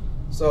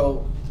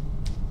 So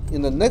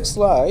in the next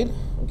slide,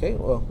 okay,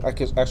 well, I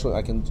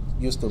can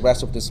use the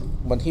rest of this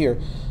one here.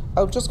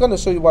 I'm just going to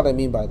show you what I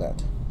mean by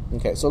that.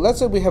 Okay, so let's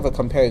say we have a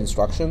compare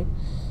instruction.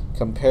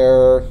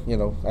 Compare,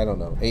 I don't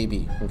know, A,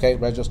 B, okay,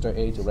 register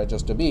A to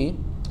register B.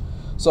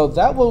 So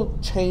that will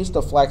change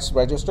the flags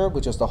register,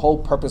 which is the whole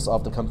purpose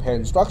of the compare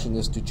instruction,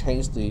 is to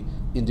change the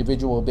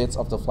individual bits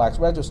of the flags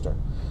register.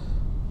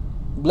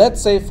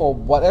 Let's say for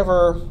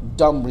whatever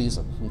dumb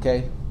reason,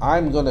 okay,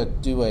 I'm going to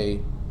do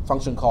a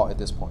function call at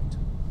this point.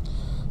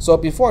 So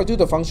before I do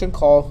the function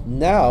call,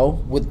 now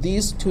with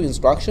these two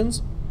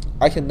instructions,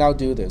 I can now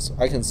do this.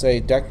 I can say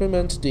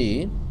decrement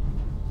D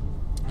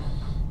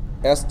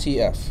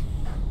STF.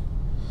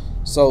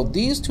 So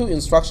these two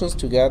instructions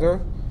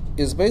together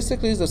is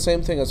basically the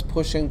same thing as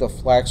pushing the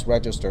flags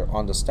register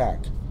on the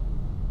stack.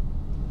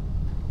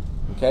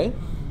 Okay?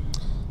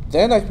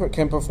 Then I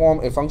can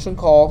perform a function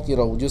call,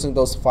 using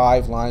those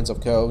 5 lines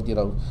of code,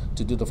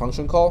 to do the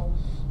function call.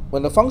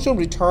 When the function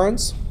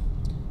returns,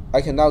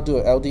 I can now do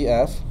a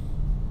LDF,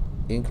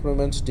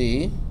 increment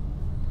D,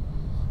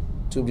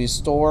 to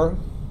restore,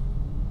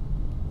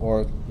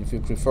 or if you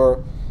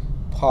prefer,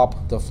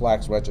 pop the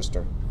flags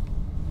register.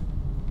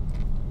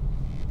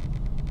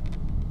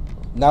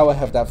 Now I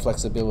have that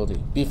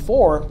flexibility.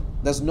 Before,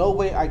 there's no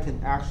way I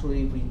can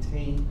actually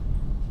retain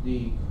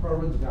the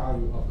current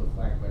value of the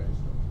flag register.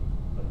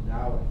 But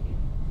now I can.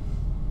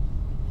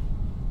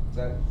 Is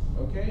that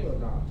okay or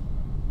not?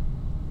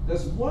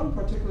 There's one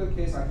particular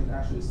case I can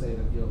actually say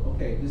that,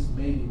 okay, this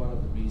may be one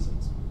of the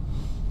reasons.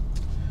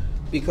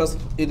 Because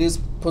it is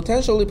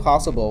potentially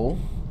possible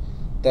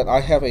that I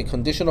have a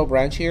conditional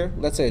branch here,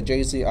 let's say a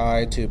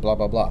JZI to blah,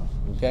 blah, blah,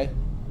 okay?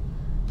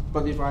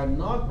 But if I'm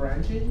not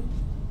branching,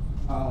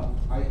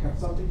 I have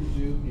something to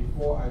do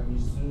before I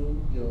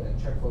resume,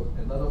 and check for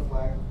another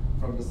flag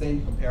from the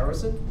same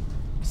comparison.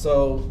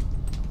 So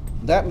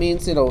that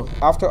means,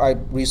 after I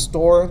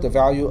restore the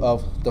value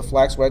of the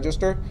flags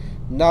register,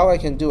 now I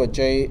can do a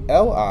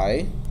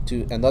JLI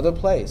to another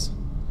place,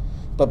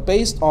 but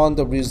based on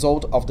the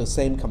result of the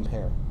same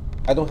compare.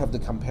 I don't have to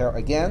compare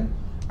again.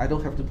 I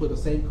don't have to put the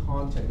same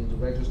content into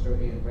register A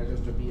and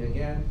register B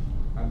again.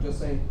 I'm just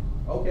saying,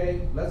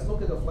 okay, let's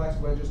look at the flags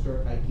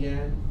register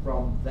again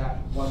from that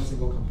one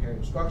single compare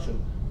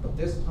instruction, but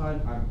this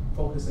time I'm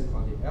focusing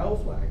on the L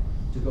flag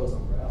to go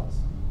somewhere else.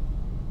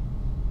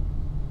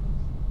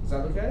 Is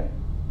that okay?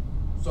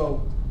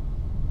 So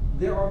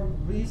there are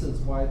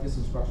reasons why this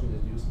instruction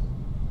is useful.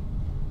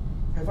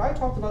 Have I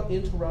talked about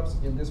interrupts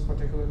in this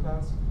particular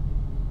class?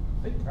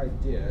 I think I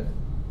did.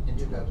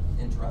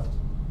 Interrupt?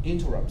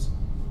 Interrupts.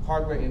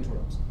 Hardware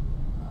interrupts.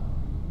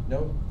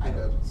 No? I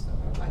don't.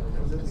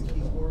 Was it the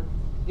keyboard?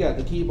 Yeah,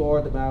 the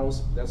keyboard, the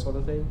mouse, that sort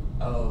of thing.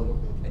 Oh,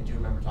 I do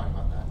remember talking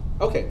about that.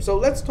 Okay, so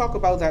let's talk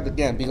about that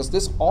again, because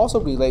this also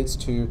relates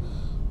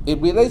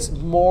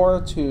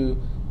more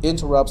to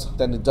interrupts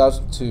than it does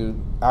to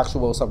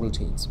actual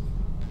subroutines.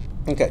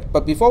 Okay,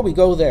 but before we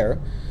go there,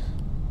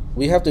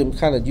 we have to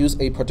kind of use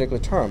a particular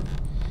term.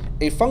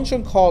 A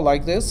function call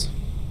like this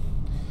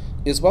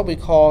is what we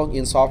call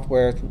in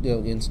software,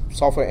 in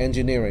software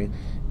engineering,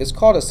 it's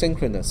called a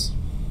synchronous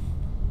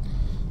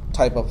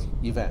type of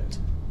event.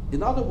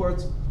 In other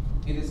words,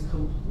 it is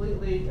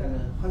completely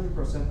and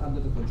 100% under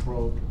the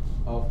control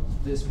of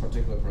this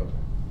particular program.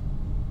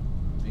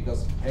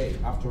 Because, hey,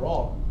 after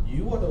all,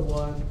 you are the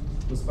one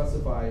who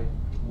specified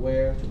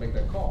where to make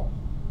that call.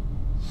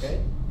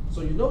 Okay?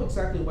 So you know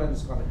exactly when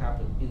it's going to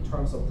happen in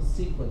terms of the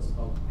sequence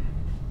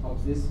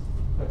of this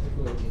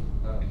particular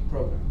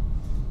program.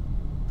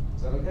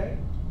 Is that okay?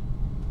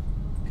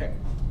 Okay.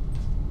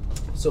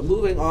 So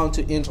moving on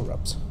to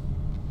interrupts.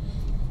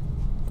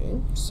 Okay,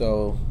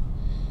 so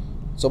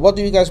what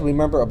do you guys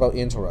remember about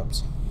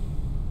interrupts?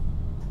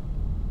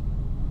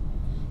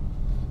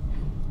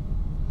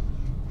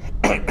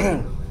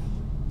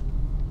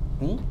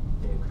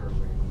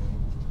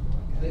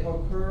 They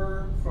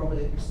occur from an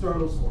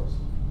external source.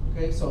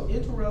 Okay, so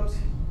interrupts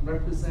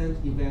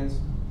represent events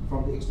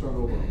from the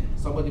external world.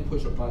 Somebody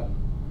push a button.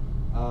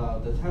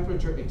 The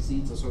temperature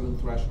exceeds a certain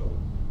threshold.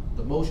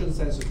 The motion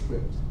sensor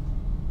tripped.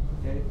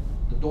 Okay,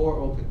 the door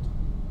opened.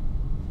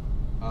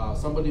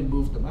 Somebody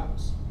moved the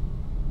mouse.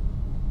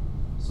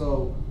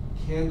 So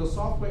can the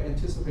software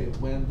anticipate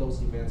when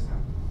those events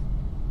happen?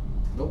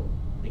 Nope,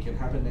 it can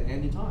happen at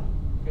any time.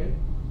 Okay,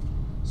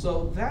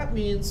 so that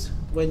means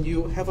when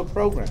you have a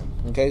program,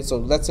 okay, so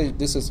let's say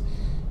this is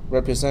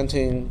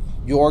representing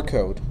your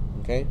code,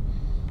 okay,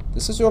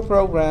 this is your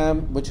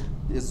program which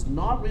is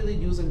not really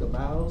using the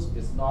mouse,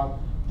 it's not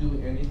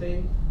doing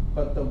anything,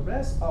 but the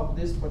rest of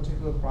this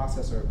particular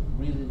processor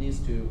really needs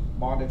to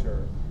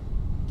monitor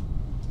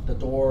the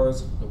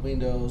doors, the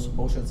windows,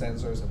 motion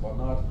sensors and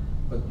whatnot,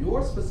 but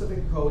your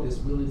specific code is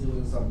really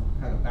doing some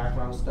kind of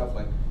background stuff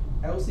like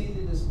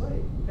LCD display,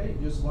 okay?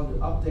 You just want to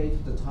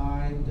update the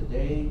time, the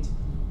date,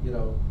 you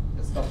know,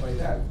 and stuff like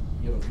that.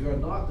 You know, you're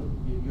not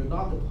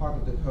the part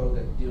of the code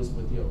that deals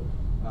with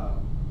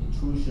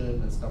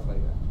intrusion and stuff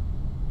like that.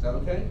 Is that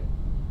okay?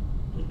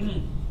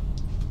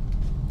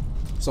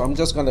 So I'm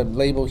just gonna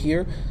label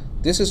here.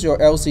 This is your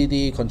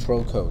LCD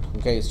control code.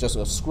 Okay, it's just a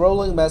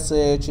scrolling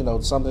message. You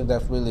know, something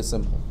that's really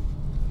simple.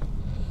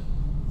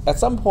 At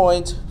some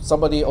point,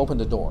 somebody opened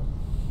the door.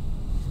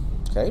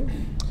 Okay.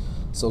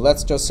 So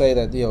let's just say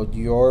that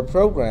your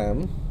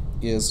program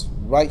is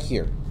right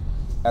here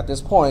at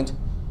this point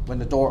when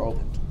the door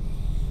opened.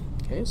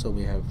 Okay, so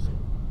we have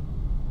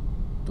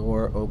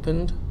door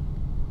opened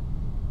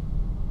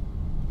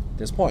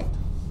this point.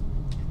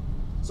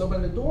 So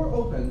when the door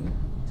opened,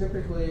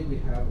 typically we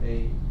have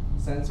a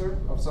sensor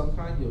of some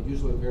kind,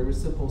 usually a very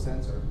simple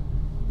sensor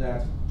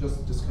that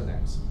just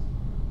disconnects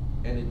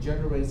and it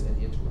generates an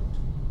interrupt.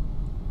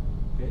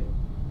 Okay?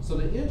 So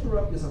the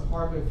interrupt is a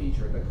hardware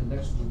feature that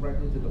connects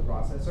directly to the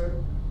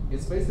processor.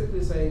 It's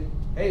basically saying,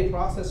 hey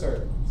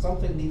processor,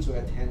 something needs your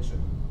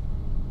attention.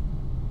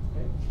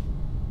 Okay?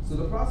 So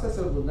the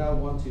processor will now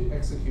want to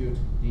execute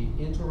the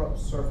interrupt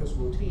surface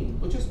routine,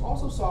 which is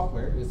also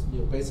software. It's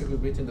basically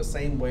written the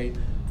same way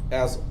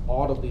as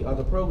all of the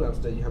other programs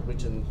that you have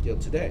written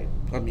today,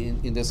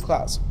 in this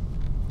class.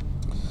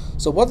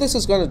 So what this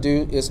is going to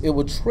do is it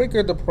will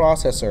trigger the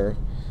processor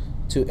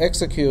to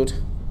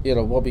execute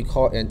what we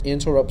call an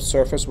interrupt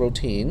surface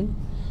routine,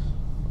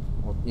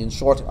 in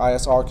short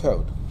ISR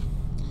code.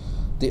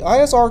 The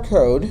ISR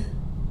code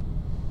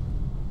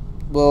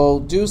will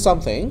do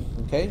something,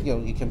 okay?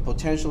 It can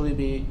potentially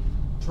be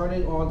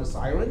turning on the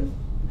siren,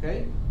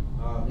 okay?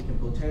 It can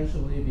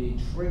potentially be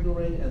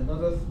triggering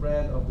another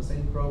thread of the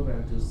same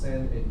program to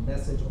send a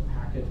message or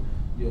packet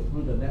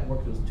through the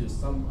network to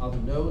some other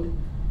node.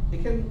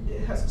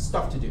 It has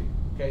stuff to do,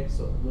 okay?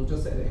 So we'll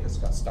just say that it has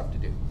got stuff to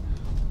do.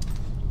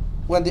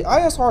 When the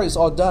ISR is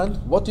all done,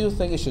 what do you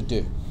think it should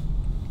do?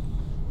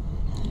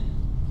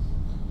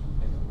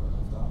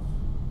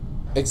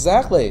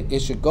 Exactly.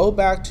 It should go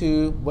back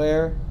to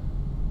where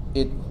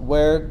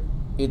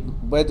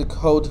the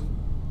code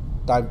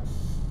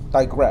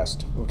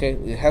digressed. Okay,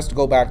 it has to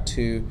go back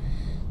to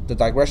the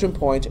digression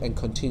point and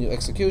continue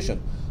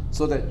execution,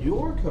 so that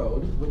your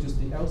code, which is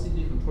the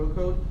LCD control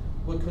code,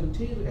 would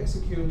continue to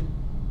execute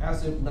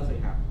as if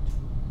nothing happened.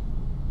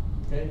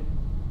 Okay,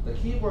 the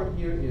key word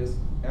here is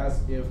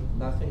as if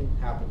nothing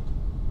happened.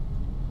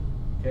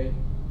 Okay,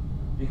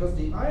 because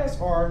the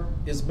ISR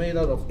is made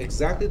out of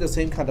exactly the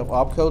same kind of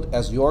opcode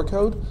as your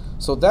code,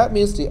 so that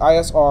means the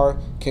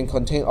ISR can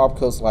contain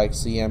opcodes like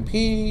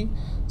CMP,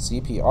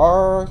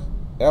 CPR,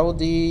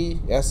 LD,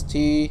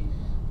 ST,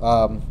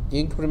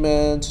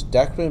 increment,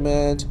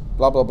 decrement,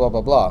 blah blah blah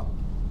blah blah.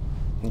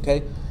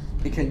 Okay,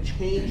 it can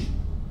change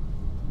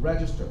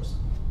registers.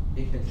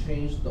 It can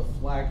change the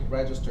flag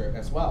register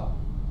as well.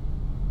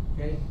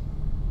 Okay,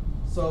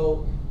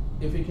 so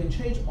if it can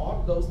change all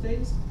of those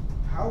things,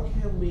 how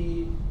can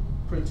we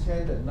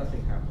pretend that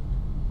nothing happened?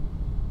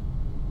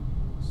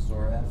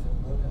 Store F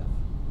and load F.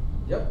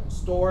 Yep,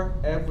 store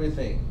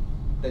everything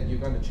that you're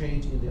going to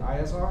change in the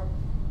ISR,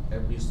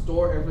 and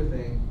restore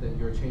everything that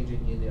you're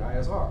changing in the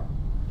ISR.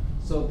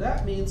 So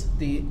that means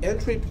the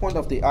entry point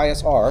of the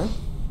ISR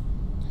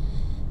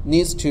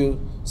needs to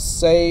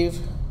save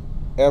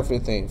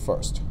everything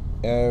first.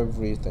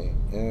 everything.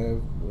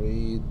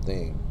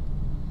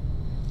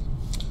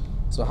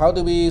 So how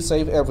do we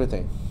save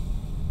everything?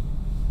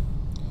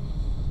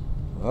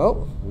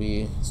 Well,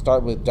 we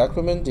start with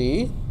decrement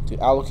D to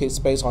allocate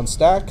space on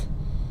stack.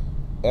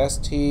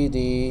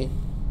 STD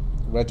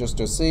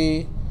register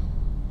C,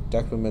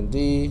 decrement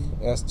D,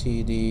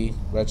 STD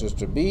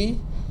register B,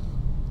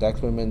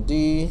 decrement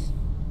D,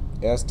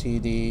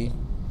 STD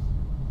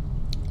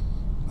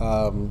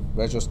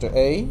register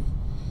A,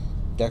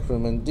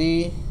 decrement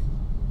D,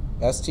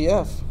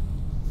 STF.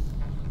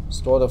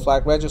 Store the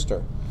flag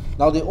register.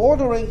 Now the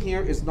ordering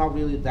here is not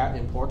really that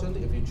important.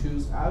 If you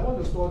choose, I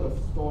want to store the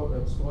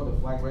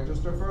flag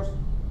register first,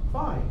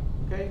 fine,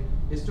 okay?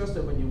 It's just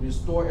that when you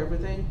restore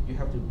everything, you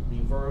have to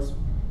reverse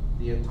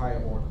the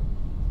entire order,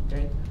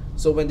 okay?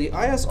 So when the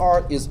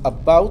ISR is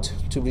about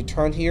to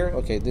return here,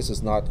 okay, this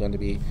is not going to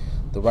be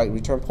the right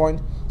return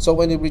point. So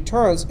when it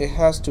returns, it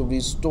has to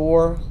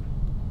restore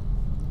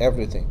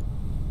everything.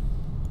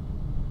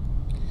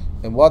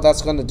 And what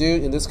that's going to do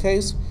in this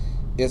case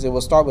is it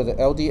will start with the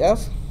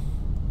LDF,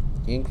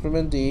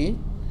 increment D,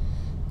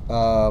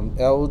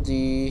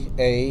 LDAD,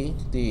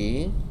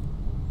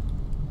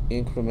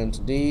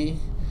 increment D,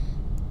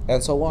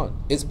 and so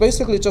on. It's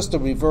basically just the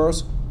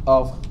reverse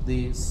of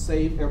the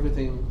save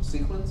everything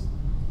sequence,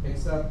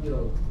 except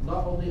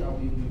not only are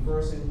we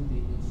reversing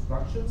the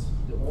instructions,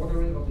 the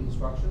ordering of the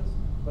instructions,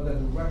 but the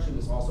direction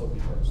is also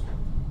reversed.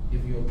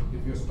 If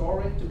you're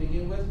storing to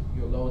begin with,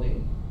 you're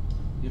loading.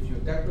 If you're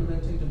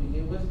decrementing to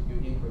begin with, you're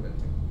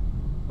incrementing.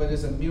 But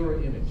it's a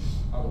mirror image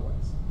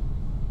otherwise.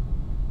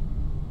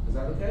 Is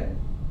that okay?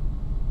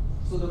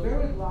 So the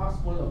very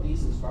last one of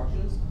these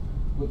instructions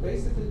would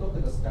basically look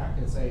at the stack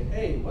and say,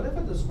 hey,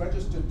 whatever this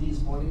register D is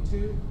pointing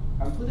to,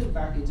 I'm putting it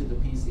back into the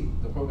PC,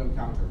 the program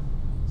counter,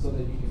 so that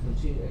you can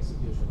continue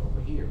execution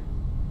over here.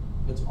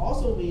 Which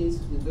also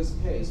means, in this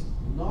case,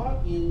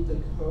 not in the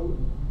code,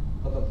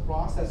 but the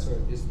processor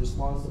is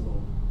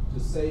responsible to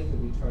save the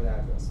return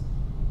address.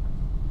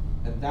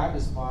 And that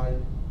is why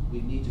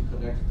we need to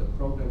connect the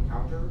program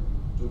counter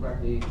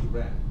directly to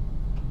RAM,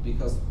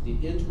 because the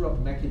interrupt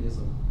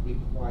mechanism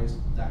requires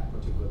that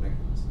particular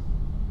mechanism.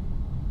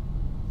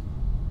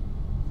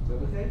 Is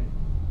that okay?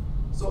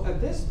 So at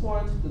this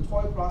point, the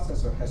toy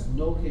processor has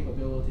no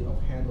capability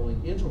of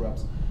handling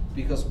interrupts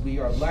because we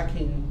are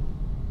lacking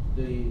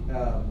the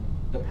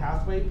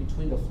pathway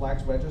between the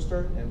flags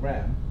register and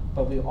RAM,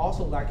 but we're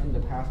also lacking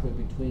the pathway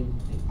between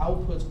the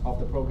output of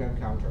the program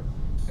counter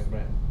and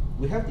RAM.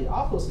 We have the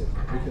opposite.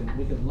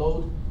 We can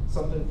load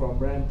something from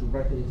RAM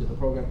directly into the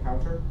program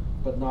counter,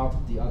 but not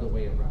the other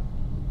way around.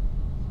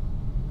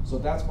 So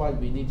that's why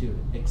we need to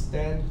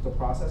extend the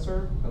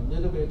processor a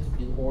little bit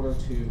in order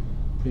to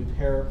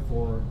prepare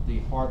for the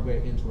hardware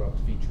interrupt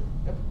feature.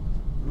 Yep.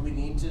 Would we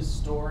need to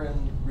store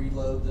and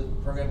reload the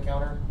program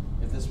counter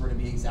if this were to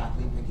be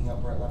exactly picking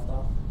up where it left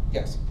off?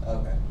 Yes.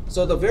 Okay.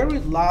 So the very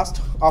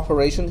last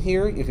operation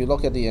here, if you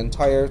look at the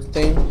entire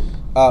thing,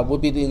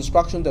 would be the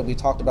instruction that we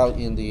talked about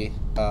in the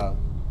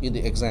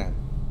exam.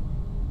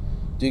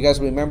 Do you guys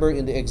remember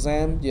in the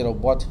exam,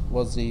 what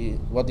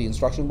the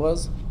instruction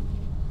was?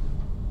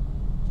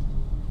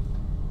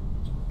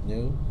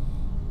 No.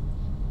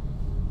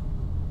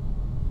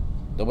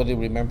 Nobody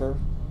remember?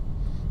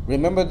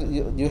 Remember,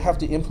 you have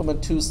to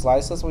implement 2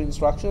 slices of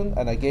instruction,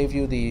 and I gave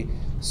you the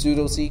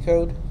pseudo C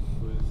code.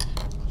 Was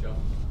jump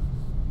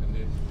and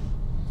then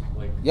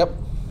Yep.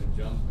 a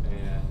jump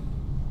and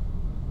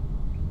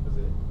was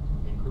it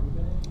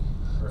increment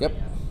or Yep.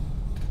 and?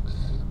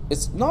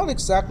 It's not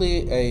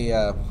exactly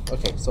a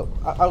okay. So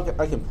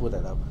I can pull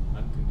that up.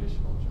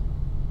 Unconditional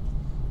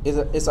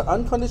jump. It's an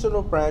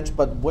unconditional branch,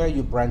 but where are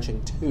you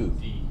branching to?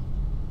 D.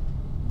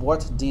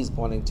 What D is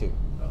pointing to?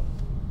 Oh.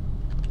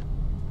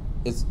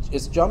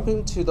 It's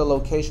jumping to the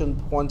location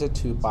pointed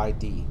to by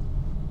D.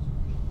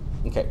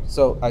 Okay,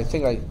 so I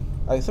think I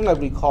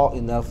recall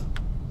enough.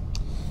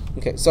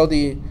 Okay, so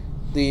the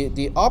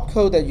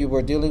opcode that you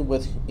were dealing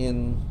with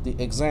in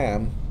the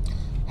exam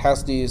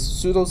has the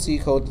pseudo C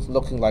code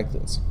looking like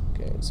this.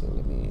 Okay, so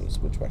let me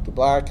switch back to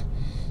black.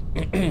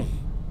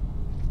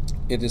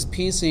 It is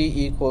PC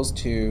equals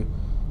to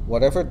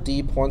whatever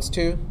D points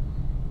to,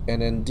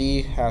 and then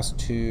D has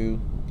to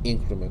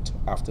increment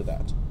after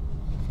that.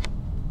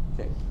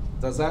 Okay,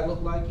 does that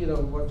look like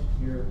what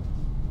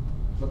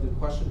the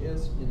question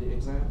is in the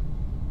exam?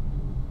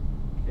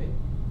 Okay,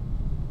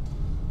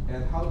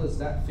 and how does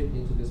that fit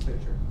into this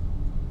picture?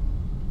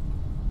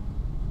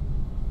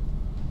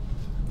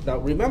 Now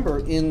remember,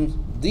 in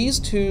these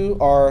two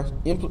are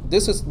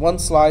this is one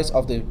slice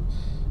of the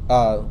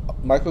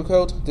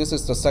microcode. This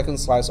is the second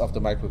slice of the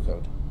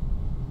microcode.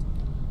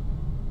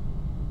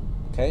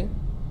 Okay,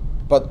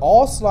 but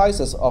all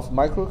slices of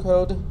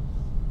microcode,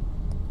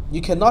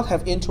 you cannot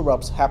have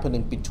interrupts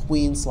happening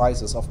between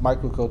slices of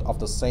microcode of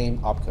the same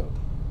opcode.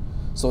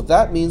 So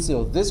that means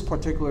this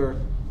particular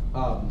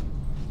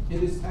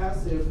it is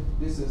as if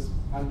this is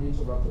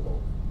uninterruptible.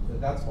 So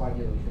that's why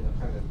you can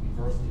kind of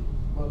reverse the.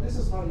 Well, this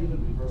is not even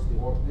reverse the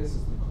order. This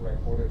is the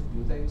correct order to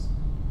do things.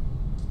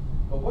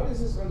 But what is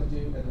this going to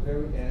do at the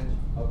very end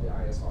of the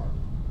ISR?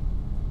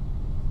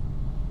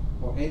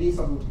 or any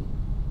subroutine.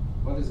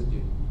 What does it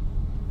do?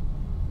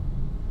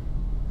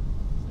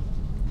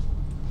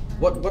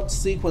 What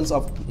sequence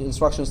of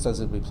instructions does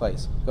it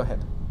replace? Go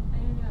ahead. I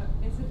don't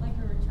know. Is it like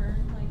a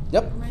return? Like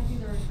Yep. it reminds you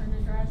of the return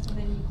address, and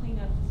then you clean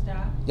up the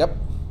stack. Yep,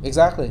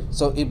 exactly.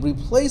 So it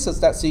replaces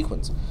that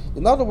sequence.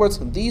 In other words,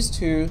 these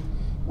two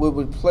will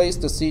replace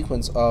the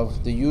sequence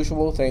of the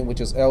usual thing,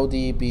 which is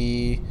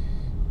LDB,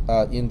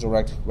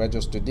 indirect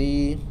register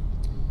D,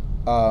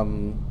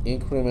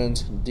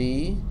 increment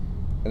D,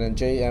 and then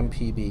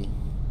JMPB.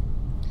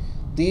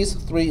 These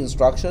three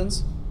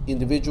instructions,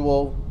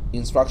 individual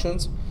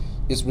instructions,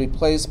 is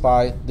replaced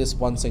by this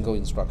one single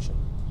instruction.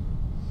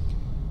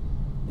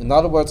 In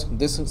other words,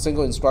 this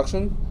single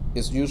instruction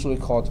is usually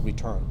called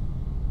return.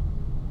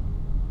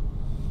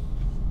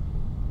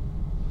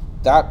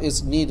 That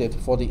is needed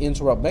for the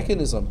interrupt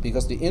mechanism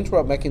because the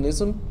interrupt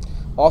mechanism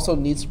also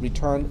needs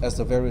return as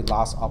the very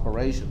last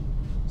operation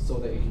so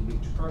that it can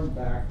return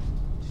back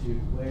to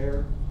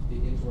where the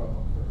interrupt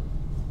occurred.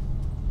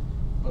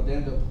 But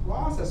then the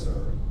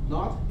processor,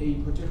 not a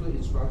particular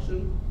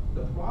instruction,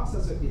 the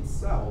processor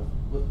itself,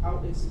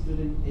 without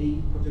executing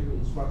a particular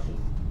instruction,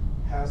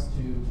 has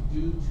to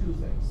do two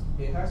things.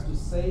 It has to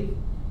save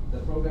the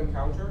program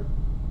counter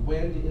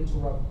when the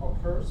interrupt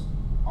occurs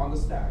on the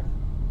stack.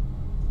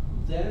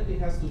 Then it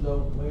has to know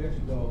where to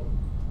go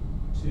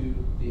to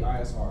the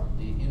ISR,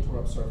 the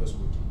interrupt service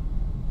routine.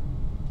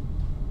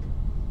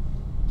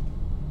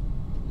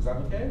 Is that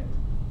okay?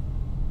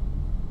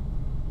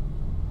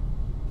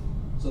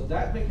 So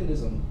that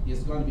mechanism is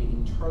going to be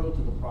internal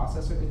to the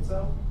processor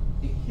itself.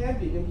 It can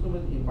be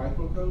implemented in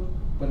microcode,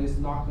 but it's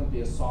not going to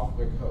be a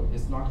software code.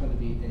 It's not going to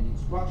be an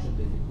instruction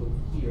that you put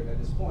here at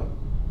this point.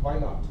 Why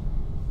not?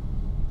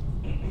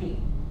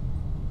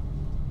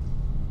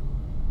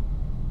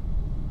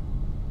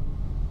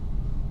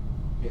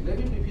 Okay, let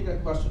me repeat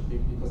that question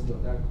because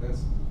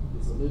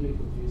it's a little bit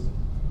confusing.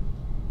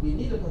 We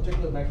need a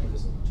particular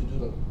mechanism to do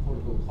the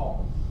protocol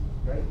call,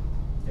 right?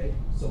 Okay,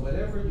 so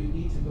whenever you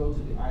need to go to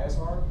the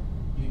ISR,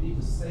 you need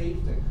to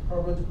save the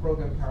current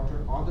program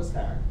counter on the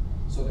stack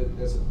so that you're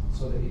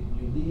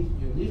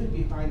leaving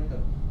behind a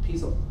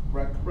piece of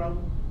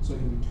breadcrumb so it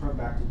can return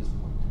back to this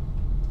point.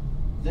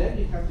 Then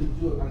you have to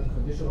do an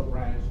unconditional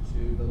branch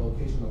to the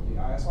location of the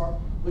ISR,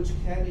 which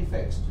can be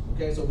fixed.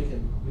 Okay, so we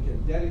can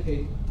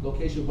dedicate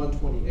location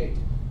 128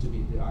 to be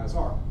the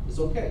ISR. It's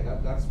okay.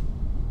 That's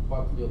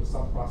what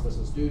some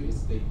processors do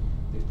is they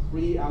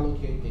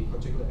pre-allocate a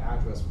particular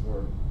address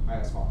for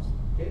ISRs.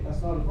 Okay,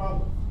 that's not a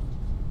problem.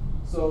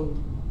 So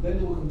then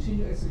it will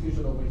continue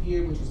execution over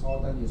here, which is all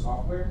done in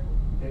software,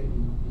 okay,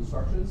 in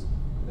instructions.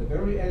 At the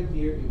very end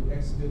here, it will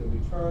execute a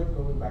return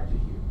going back to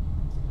here.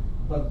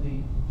 But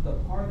the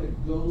part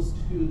that goes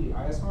to the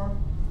ISR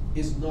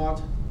is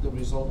not the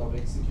result of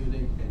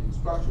executing an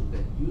instruction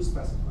that you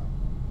specify.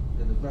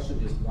 And the question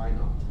is, why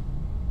not?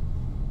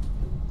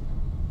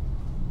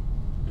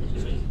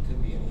 It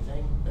could be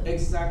anything.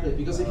 Exactly,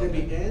 because it can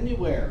be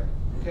anywhere,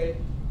 okay?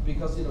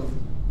 Because,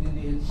 in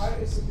the entire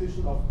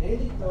execution of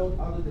any code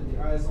other than the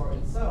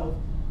ISR itself,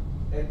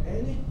 at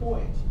any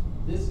point,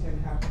 this can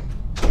happen.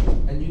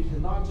 And you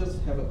cannot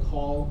just have a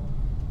call,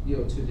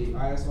 to the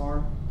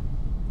ISR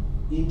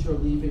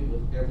interleaving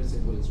with every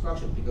single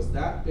instruction, because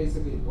that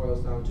basically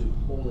boils down to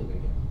polling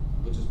again,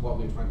 which is what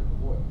we're trying to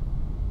avoid.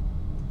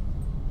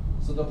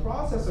 So the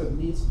processor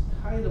needs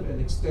kind of an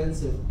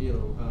extensive,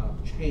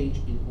 change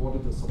in order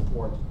to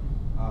support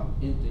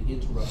in the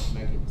interrupt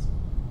mechanism.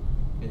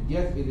 And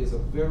yet it is a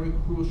very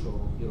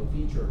crucial,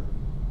 feature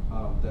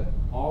that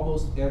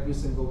almost every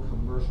single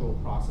commercial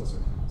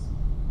processor has.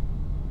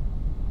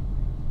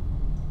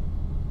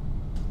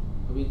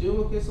 Are we doing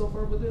okay so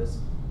far with this?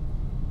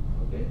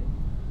 Okay.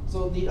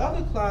 So the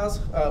other class,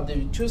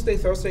 the Tuesday,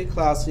 Thursday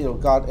class, we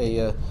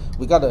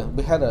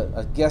had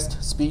a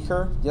guest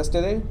speaker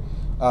yesterday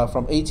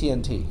from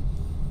AT&T,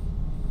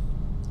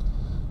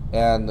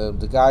 and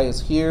the guy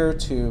is here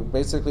to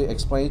basically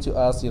explain to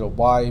us,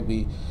 why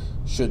we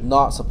should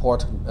not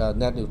support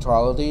net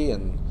neutrality.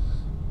 And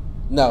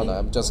no,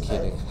 I'm just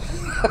kidding.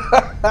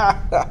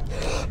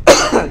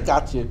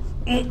 Got you.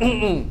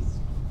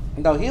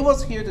 No, he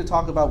was here to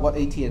talk about what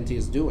AT&T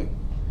is doing.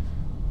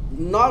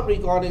 Not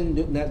regarding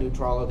net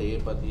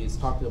neutrality, but he's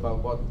talking about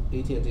what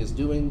AT&T is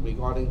doing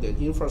regarding the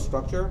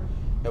infrastructure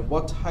and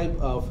what type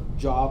of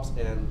jobs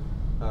and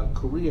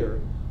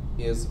career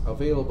is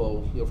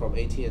available from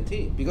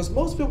AT&T. Because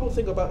most people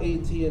think about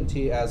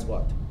AT&T as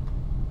what?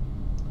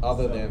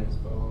 Other than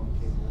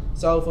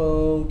cell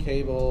phone,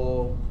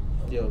 cable,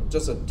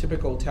 just a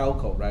typical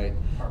telco, right?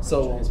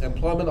 So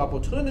employment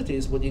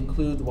opportunities would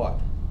include what?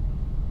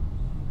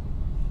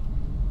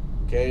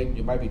 Okay,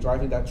 you might be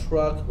driving that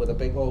truck with a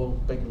big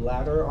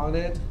ladder on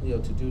it,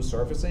 to do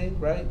servicing,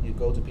 right? You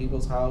go to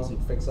people's house, you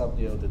fix up,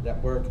 the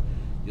network,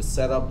 you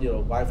set up,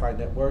 Wi-Fi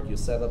network, you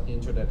set up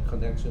internet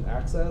connection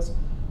access,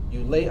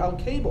 you lay out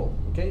cable.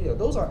 Okay,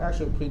 those are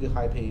actually pretty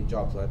high-paying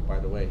jobs, by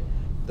the way.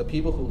 The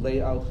people who lay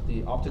out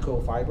the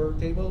optical fiber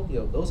cable,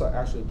 those are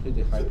actually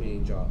pretty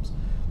high-paying jobs,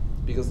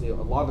 because a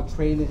lot of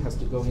training has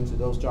to go into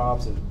those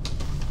jobs, and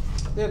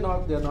they're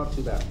not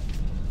too bad.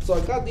 So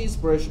I got these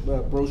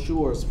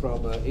brochures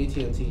from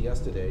AT&T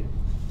yesterday.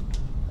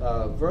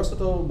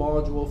 Versatile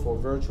module for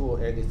virtual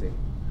anything.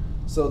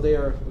 So they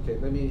are, okay,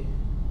 let me,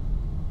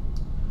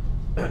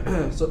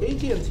 so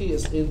AT&T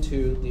is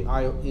into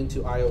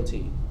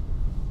IoT.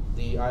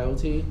 The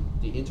IoT,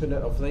 the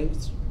Internet of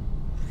Things.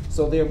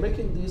 So they're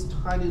making these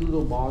tiny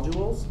little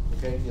modules,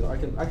 okay? You know,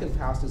 I can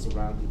pass this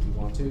around if you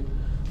want to.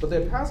 But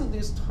they're passing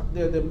these,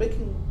 they're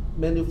making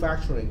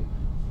manufacturing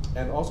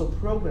and also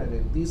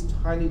programming these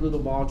tiny little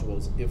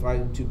modules. If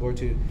I were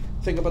to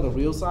think about the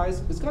real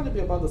size, it's going to be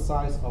about the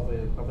size of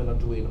an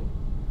Arduino.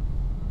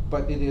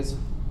 But it is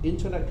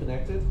internet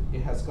connected.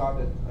 It has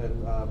got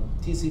a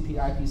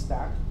TCP/IP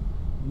stack,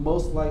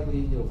 most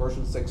likely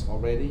version 6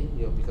 already.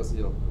 Because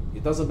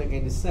it doesn't make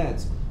any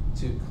sense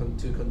to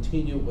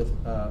continue with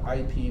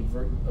IP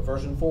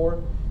version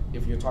 4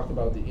 if you're talking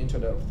about the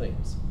Internet of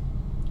Things.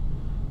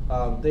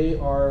 They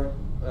are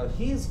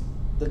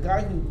the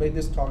guy who made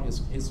this talk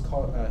is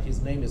called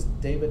his name is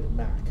David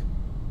Mack,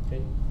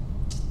 okay,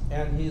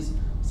 and he's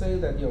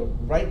saying that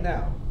right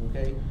now,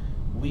 okay,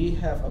 we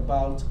have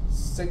about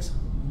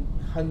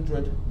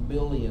 600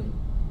 million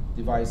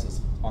devices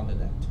on the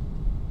net.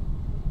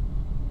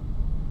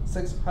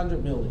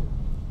 600 million,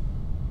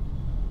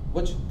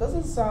 which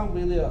doesn't sound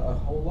really a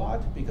whole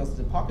lot because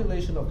the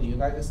population of the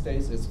United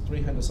States is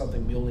 300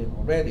 something million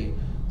already.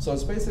 So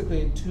it's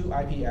basically 2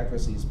 IP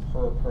addresses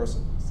per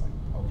person. It's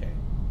like, okay,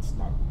 it's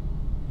not.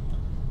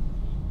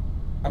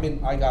 I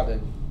mean, I got a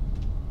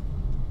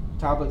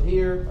tablet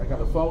here, I got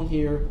a phone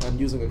here, I'm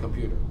using a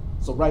computer.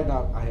 So right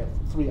now I have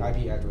 3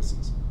 IP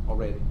addresses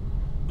already.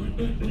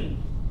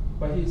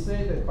 But he's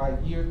saying that by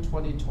year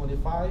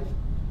 2025,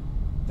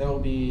 there will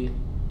be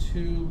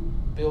 2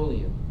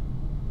 billion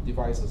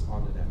devices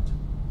on the net.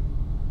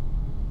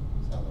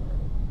 Sounds about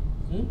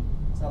right.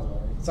 Sounds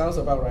about right. Sounds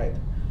about right.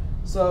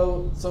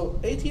 So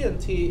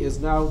AT&T is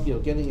now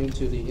getting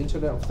into the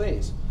Internet of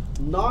Things,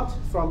 not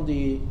from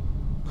the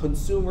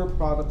consumer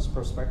products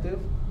perspective,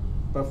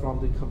 but from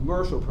the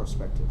commercial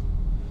perspective.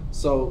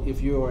 So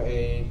if you're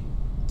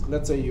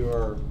let's say you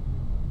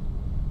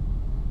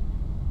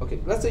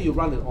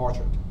run an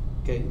orchard,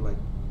 okay, like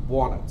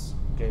walnuts,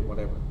 okay,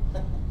 whatever,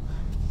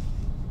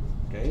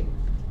 okay,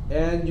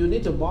 and you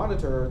need to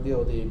monitor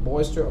the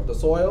moisture of the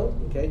soil,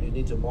 okay. You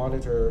need to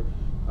monitor.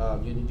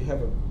 You need to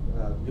have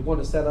you want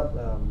to set up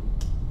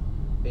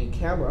a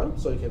camera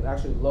so you can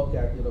actually look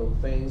at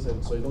things,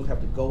 and so you don't have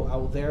to go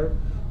out there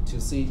to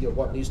see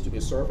what needs to be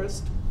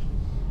surfaced.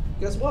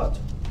 Guess what?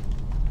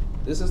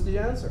 This is the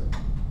answer.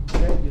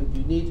 Okay,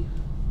 you need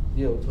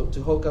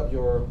to hook up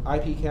your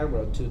IP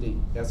camera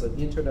to as an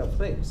Internet of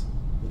Things,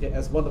 okay,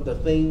 as one of the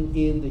thing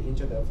in the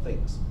Internet of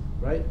Things,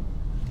 right?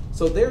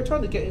 So they're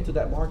trying to get into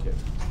that market.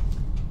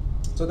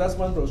 So that's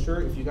one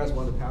brochure. If you guys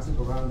want to pass it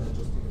around and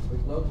just take a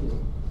quick look,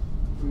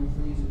 feel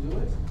free to do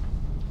it.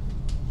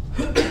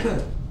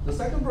 The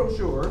second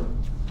brochure,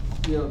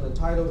 the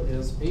title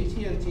is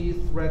AT&T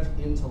Threat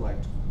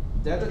Intellect,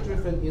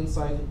 Data-Driven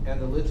Insight,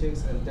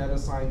 Analytics, and Data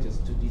Scientists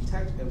to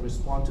Detect and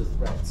Respond to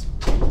Threats.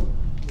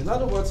 In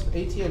other words,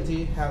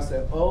 AT&T has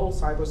their own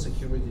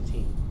cybersecurity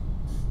team.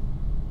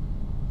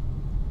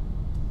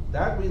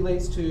 That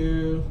relates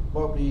to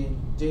what we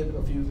did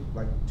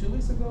like 2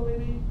 weeks ago,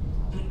 maybe?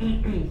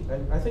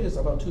 I think it's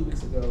about 2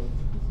 weeks ago,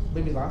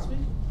 maybe last week?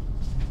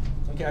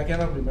 Okay, I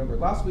cannot remember.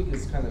 Last week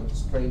is kind of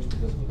strange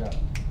because we got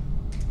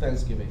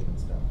Thanksgiving and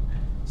stuff.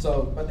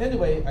 So, but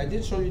anyway, I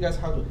did show you guys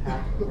how to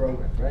hack a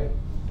program, right?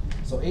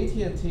 So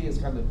AT&T is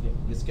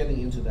is getting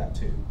into that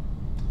too,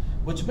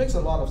 which makes a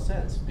lot of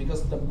sense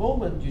because the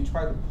moment you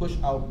try to push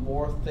out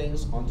more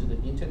things onto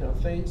the Internet of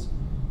Things,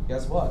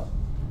 guess what?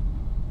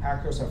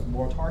 Hackers have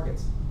more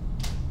targets.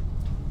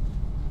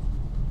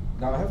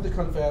 Now I have to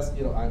confess,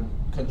 I'm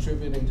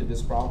contributing to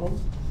this problem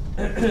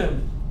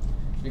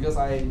because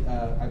I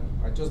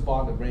just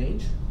bought a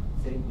range,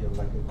 okay,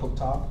 like a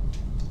cooktop,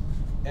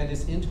 and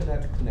it's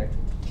internet connected.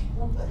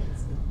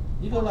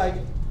 You go like,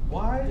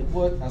 why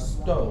would a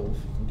stove,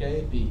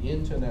 okay, be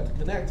internet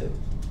connected?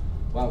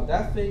 Well,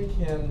 that thing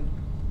can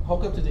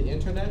hook up to the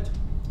internet,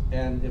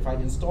 and if I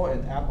install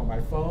an app on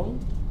my phone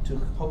to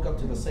hook up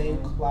to the same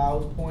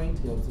cloud point,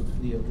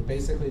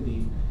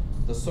 basically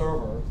the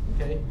server,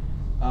 okay.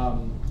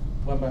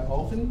 When my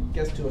oven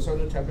gets to a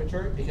certain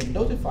temperature, it can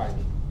notify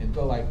me and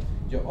go like,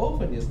 your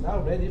oven is now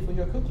ready for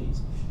your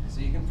cookies. So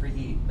you can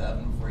preheat the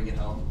oven before you get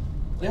home?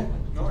 Yeah.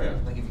 Oh, yeah.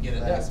 Like if you get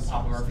it at some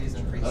Papa Murphy's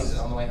and preheat it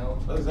on the way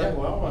home? That's exactly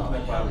what I want to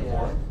think about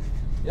before.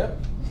 Yep.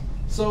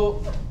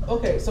 So,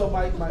 okay, so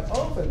my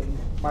oven,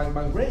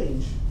 my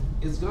range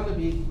is going to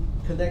be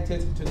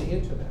connected to the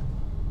internet.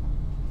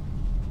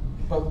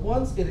 But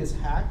once it is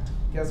hacked,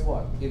 guess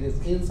what? It is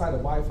inside the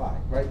Wi-Fi,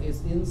 right?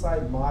 It's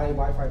inside my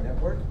Wi-Fi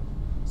network.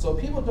 So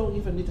people don't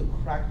even need to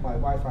crack my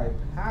Wi-Fi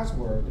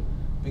password,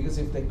 because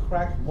if they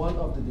crack one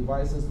of the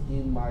devices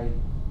in my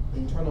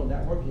internal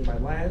network, in my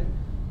LAN,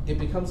 it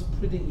becomes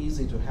pretty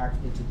easy to hack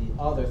into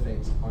the other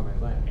things on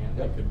my LAN. And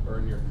they could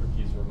burn your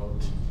cookies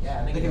remote.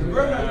 Yeah, They can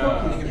burn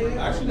my cookies.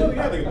 Actually, no,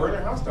 yeah, they can burn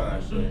your house down,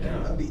 actually. Yeah.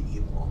 That'd be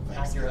evil.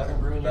 pack your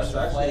oven, ruin your That's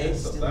souffle, actually,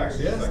 steal that your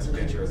actually is actually steal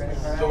your credit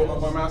interesting. card. So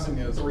what I'm asking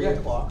is, 3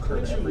 o'clock,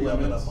 couldn't you every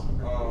oven limit up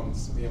 100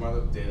 degrees. the amount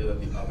of data that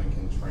the oven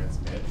can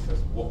transmit? Because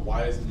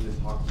why does it need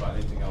to talk about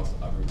anything else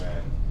other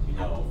than, you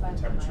know,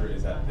 the temperature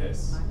is at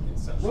this?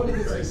 It's Well, essentially a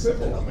it's very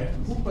simple encrypted.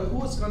 command. But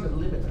who is going to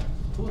limit that?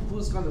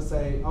 Who's going to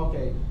say,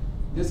 okay,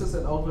 this is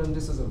an open,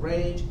 this is a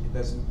range,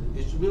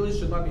 it really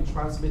should not be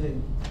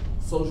transmitting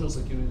social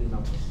security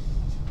numbers.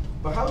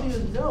 But how do you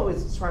know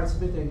it's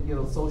transmitting, you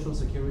know, social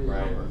security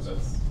Right, numbers?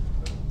 that's,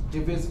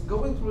 If it's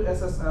going through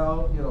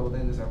SSL, you know,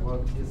 then it's like,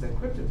 well, it's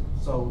encrypted.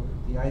 So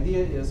the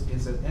idea is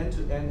it's an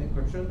end-to-end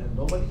encryption, and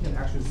nobody can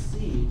actually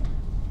see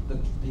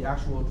the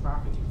actual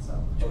traffic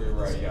itself. okay,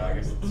 right, yeah, I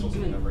guess the social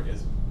security number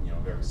is, you know,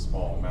 a very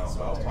small amount,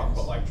 but I was talking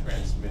about like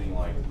transmitting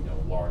like, you know,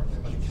 large,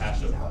 like a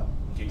cache of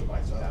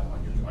gigabytes you have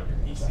on your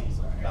PC,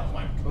 that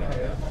might connect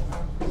Okay.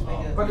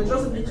 that. But it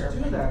doesn't need to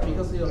do that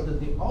because, you know,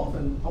 the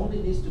oven only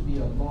needs to be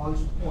a launch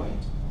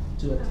point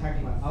to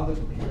attack my other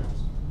computers.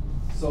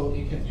 So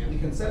it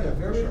can send a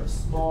very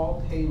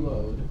small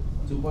payload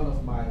to one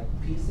of my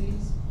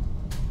PCs,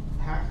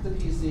 hack the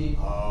PC,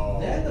 Oh.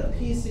 then the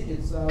PC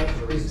itself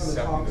So is going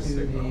to talk to recepting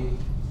the signal.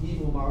 the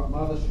evil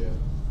mothership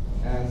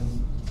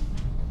and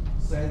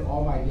send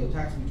all my, you know,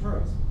 tax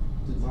returns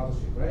to the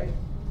mothership, right?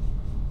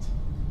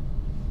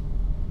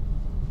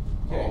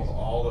 Okay.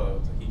 All the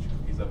to heat your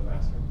cookies up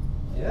faster.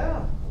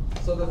 Yeah.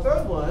 So the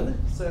third one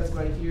says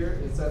right here,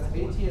 it says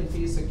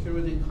AT&T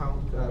Security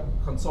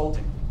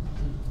Consulting.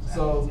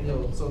 So, you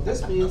know, so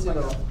this means, you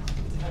know.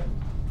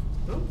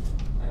 Hmm?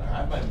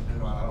 I might put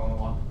it on, I don't wanna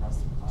walk across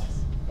the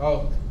class.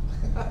 Oh.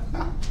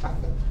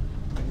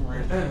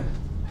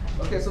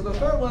 Okay, so the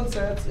third one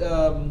says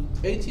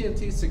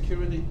AT&T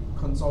Security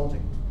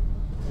Consulting.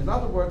 In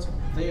other words,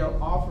 they are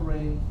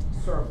offering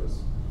service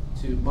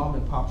to mom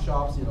and pop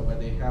shops, you know, where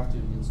they have to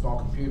install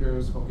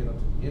computers, hook it up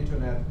to the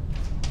internet.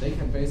 They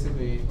can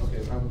basically,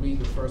 okay, I'll read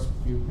the first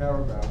few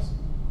paragraphs.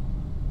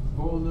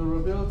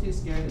 Vulnerability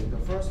scanning, the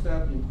first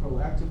step in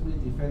proactively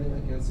defending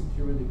against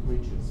security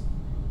breaches.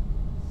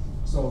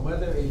 So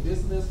whether a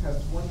business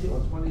has 20 or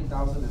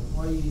 20,000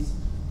 employees,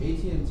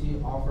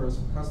 AT&T offers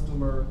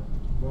customer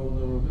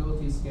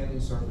vulnerability scanning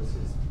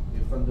services, a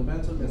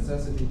fundamental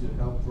necessity to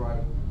help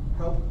drive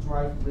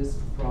risk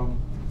from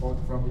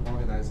the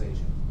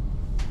organization.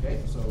 Okay,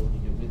 so you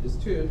can read this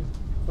too.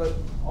 But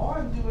all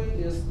I'm doing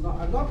is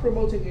I'm not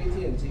promoting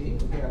AT&T.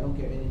 Okay, I don't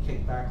get any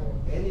kickback or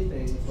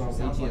anything from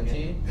Sounds like AT&T.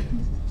 it.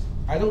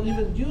 I don't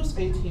even use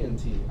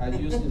AT&T. I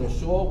use, you know,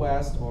 Shore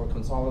West or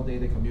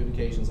Consolidated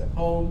Communications at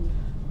home.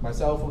 My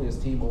cell phone is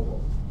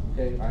T-Mobile.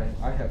 Okay,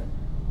 I have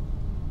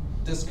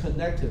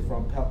disconnected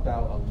from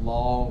PepBell a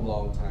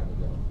long time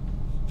ago.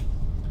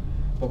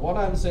 But what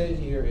I'm saying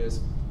here is,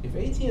 if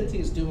AT&T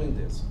is doing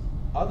this,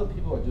 other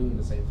people are doing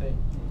the same thing.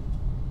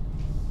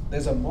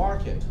 There's a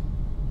market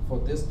for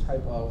this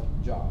type of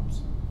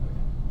jobs.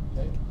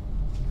 Okay.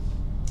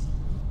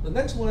 The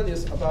next one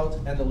is about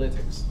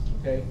analytics.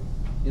 Okay.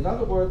 In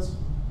other words,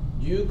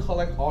 you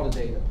collect all the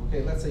data.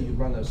 Okay. Let's say you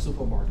run a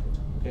supermarket.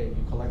 Okay.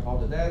 You collect all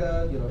the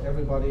data. You know,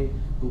 everybody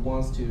who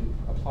wants to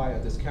apply a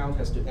discount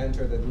has to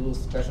enter the new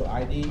special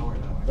ID,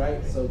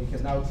 right? So you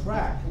can now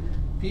track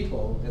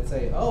people and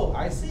say, oh,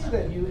 I see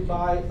that you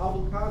buy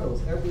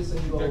avocados every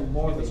single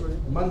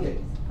morning, Monday.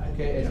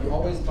 Okay, and you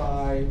always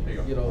buy,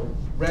 you know,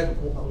 red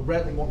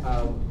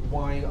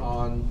wine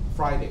on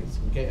Fridays,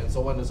 okay, and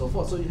so on and so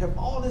forth. So you have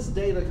all this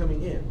data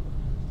coming in,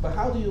 but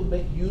how do you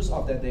make use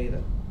of that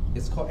data?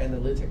 It's called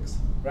analytics,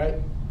 right?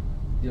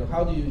 You know,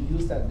 how do you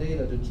use that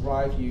data to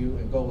drive you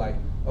and go like,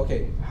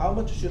 okay, how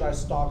much should I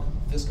stock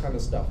this kind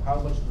of stuff? How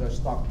much should I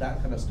stock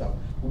that kind of stuff?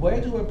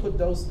 Where do I put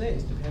those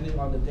things depending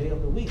on the day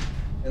of the week,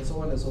 and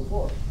so on and so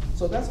forth.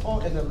 So that's all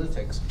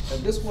analytics.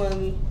 And this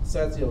one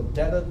says, you know,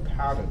 data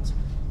patterns.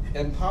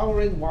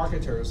 Empowering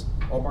marketers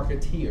or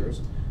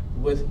marketeers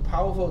with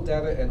powerful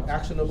data and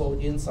actionable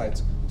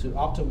insights to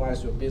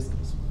optimize your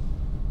business.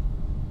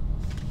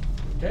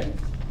 Okay,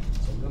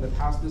 so I'm going to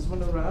pass this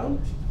one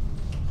around.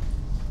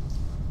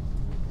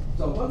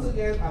 So once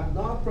again, I'm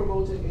not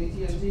promoting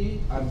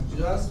AT&T. I'm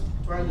just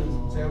trying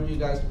to tell you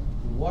guys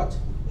what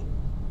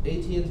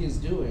AT&T is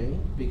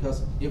doing,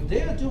 because if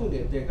they are doing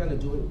it, they're going to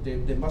do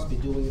it. They must be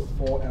doing it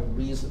for a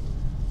reason.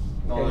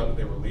 No, Okay? that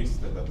they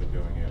released that they're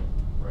doing it,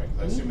 right?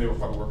 'Cause I assume they were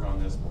probably working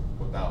on this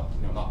without,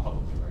 you know, not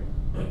publicly,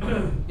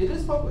 right? It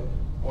is public.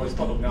 Well, it's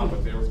public now,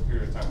 but there was a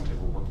period of time when they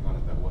were working on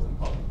it that wasn't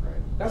public,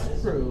 right?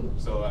 That's true.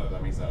 So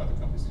that means that other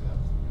companies do that,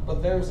 you know,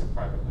 But there's-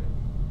 privately.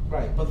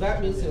 Right, but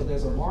that means, you know,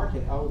 there's a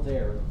market out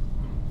there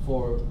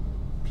for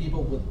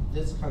people with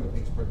this kind of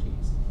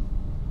expertise.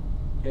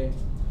 Okay?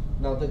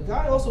 Now the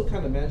guy also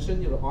kind of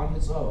mentioned, you know, on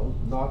his own,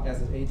 not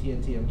as an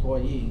AT&T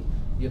employee,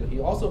 you know, he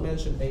also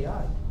mentioned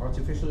AI,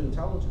 artificial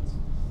intelligence.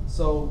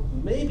 So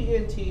maybe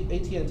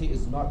AT&T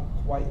is not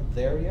quite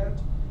there yet,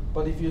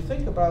 but if you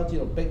think about, you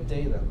know, big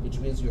data, which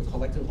means you're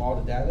collecting all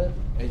the data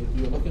and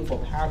you're looking for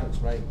patterns,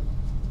 right?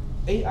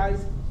 AI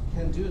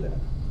can do that.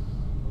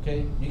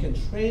 Okay, you can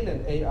train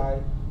an AI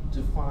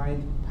to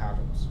find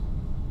patterns.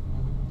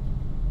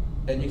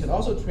 And you can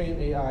also train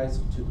AIs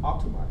to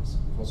optimize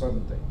for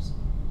certain things.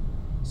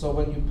 So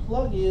when you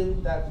plug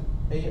in that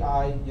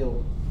AI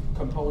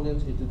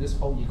component into this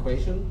whole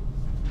equation,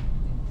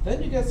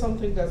 then you get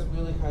something that's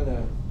really kind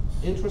of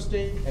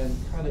interesting and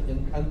kind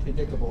of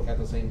unpredictable at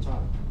the same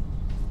time.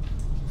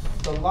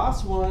 The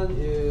last one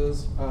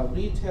is a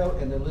retail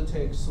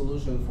analytics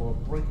solution for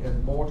brick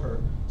and mortar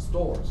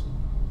stores.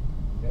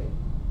 Okay,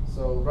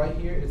 so right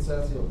here it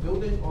says,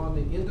 building on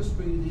the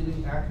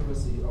industry-leading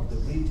accuracy of the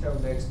Retail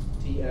Next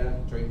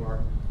TN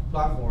trademark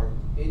platform,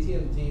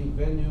 AT&T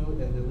Venue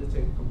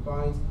Analytics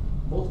combines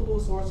multiple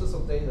sources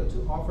of data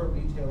to offer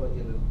retailer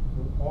in an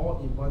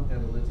all-in-one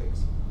analytics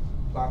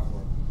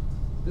platform.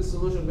 This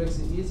solution makes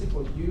it easy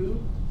for you,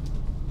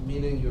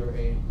 meaning you're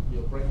a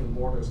brick and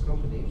mortars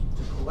company,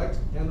 to collect,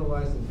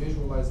 analyze, and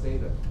visualize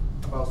data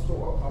about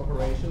store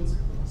operations,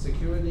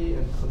 security,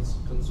 and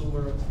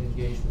consumer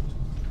engagement.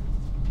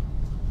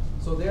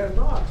 So they're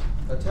not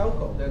a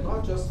telco. They're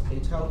not just a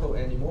telco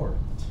anymore.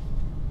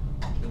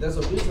 And there's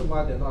a reason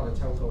why they're not a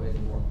telco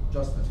anymore,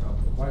 just a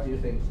telco. Why do you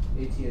think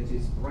AT&T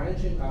is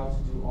branching out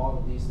to do all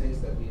of these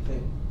things that we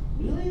think?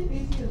 Really?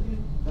 AT&T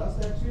does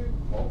that too?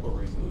 Multiple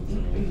reasons. I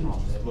mean,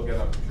 look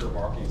at a pure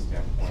marketing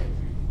standpoint.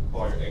 If you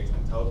pull all your eggs in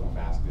a telephone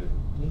basket,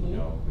 there's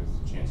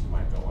a chance you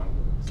might go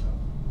under. So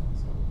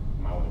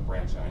you might want to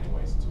branch out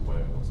anyways to what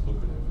was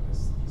lucrative, and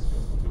this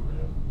feels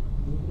lucrative.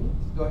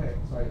 Go ahead.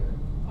 Sorry.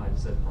 I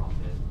said profit.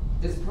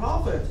 It's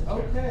profit.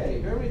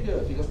 Okay, very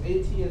good. Because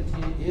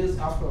AT&T is,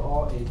 after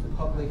all, a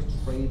public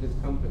traded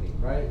company,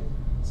 right?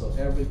 So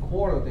every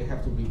quarter they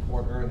have to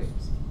report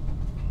earnings.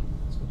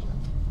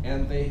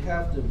 And they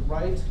have the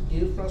right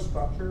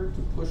infrastructure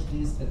to push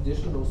these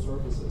additional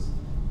services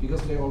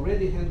because they're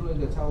already handling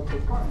the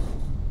telco part,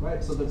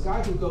 right? So the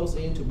guy who goes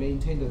in to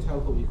maintain the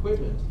telco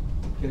equipment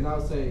can now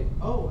say,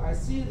 oh, I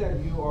see that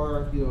you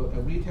are,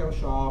 a retail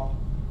shop,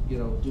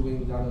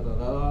 doing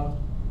da-da-da-da,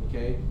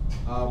 okay?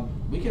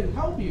 We can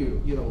help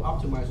you,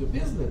 optimize your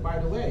business. By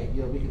the way,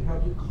 we can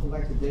help you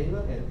collect the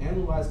data and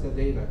analyze the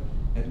data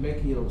and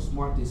make,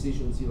 smart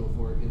decisions,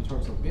 for in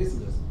terms of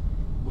business.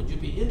 Would you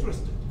be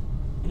interested?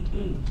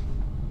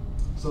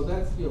 So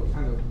that's,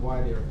 kind of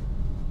why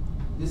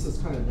this is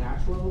kind of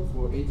natural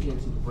for AT&T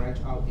to branch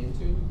out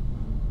into.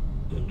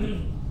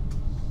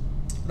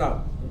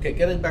 Now, okay,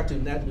 getting back to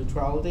net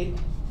neutrality,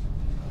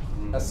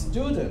 a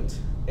student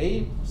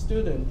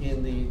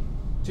in the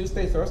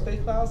Tuesday, Thursday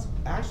class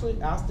actually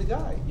asked the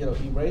guy,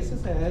 he raised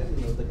his hand,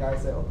 the guy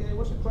said, okay,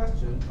 what's your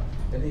question?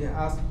 And he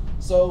asked,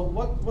 so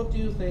what do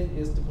you think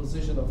is the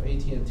position of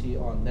AT&T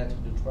on net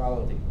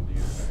neutrality? What do you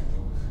think?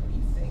 What do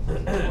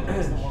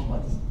you think? More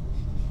money.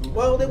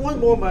 Well, they want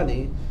more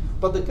money,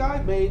 but the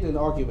guy made an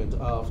argument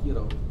of,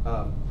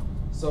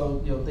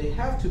 they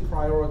have to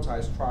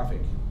prioritize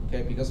traffic,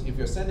 okay? Because if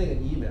you're sending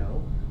an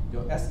email,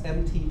 your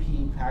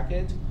SMTP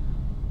packet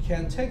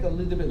can take a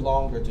little bit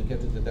longer to get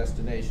to the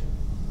destination,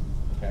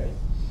 okay?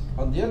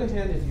 On the other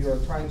hand, if you're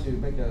trying to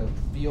make a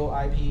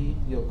VoIP,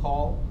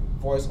 call,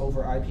 voice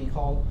over IP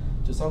call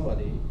to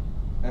somebody,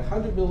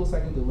 100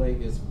 millisecond delay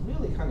is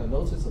really kind of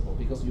noticeable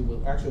because you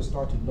will actually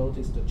start to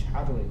notice the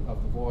chattering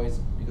of the voice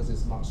because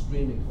it's not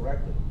streaming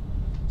correctly.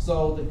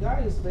 So the guy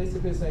is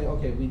basically saying,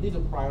 okay, we need to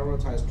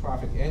prioritize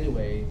traffic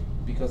anyway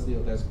because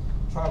there's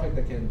traffic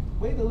that can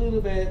wait a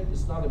little bit,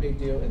 it's not a big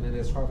deal, and then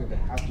there's traffic that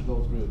has to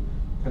go through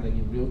kind of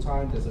in real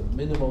time. There's a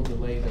minimal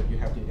delay that you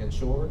have to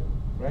ensure,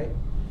 right?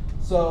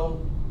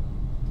 So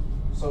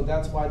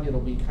that's why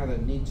we kind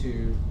of need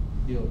to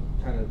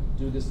kind of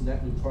do this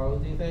net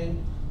neutrality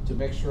thing to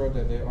make sure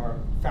that there are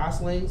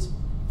fast lanes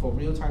for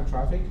real-time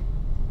traffic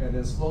and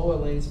then slower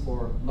lanes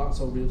for not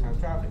so real-time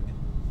traffic.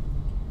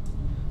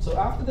 So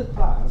after the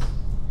class,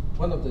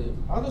 one of the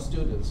other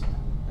students,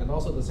 and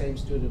also the same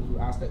student who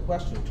asked that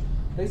question,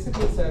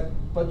 basically said,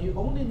 but you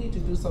only need to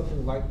do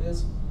something like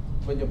this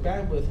when your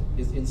bandwidth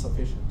is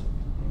insufficient.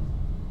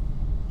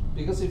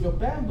 Because if your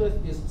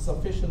bandwidth is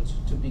sufficient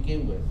to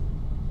begin with,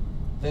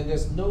 then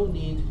there's no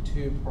need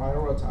to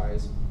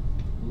prioritize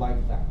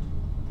like that.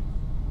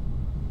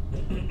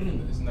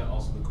 Isn't that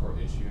also the core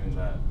issue in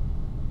that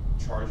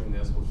charging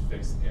this with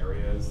fixed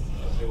areas,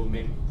 it will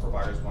make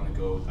providers want to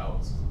go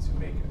out to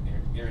make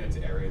internet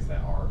to areas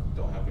that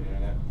don't have good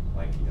internet,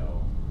 like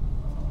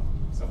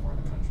somewhere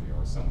in the country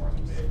or somewhere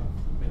in the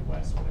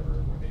Midwest, whatever,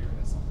 where the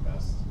internet's not the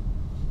best.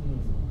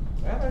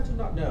 That I do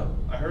not know.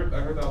 I heard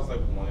that was like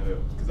one of the,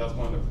 because that's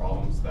one of the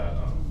problems that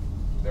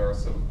there are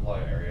a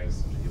lot of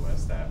areas in the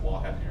U.S. that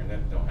while have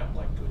internet don't have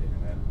like good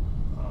internet.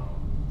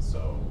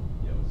 So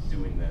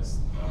doing this,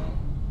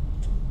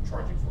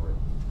 charging for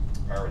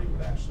priority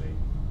would actually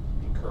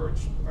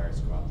encourage providers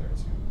to go out there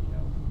to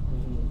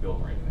build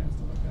more internet and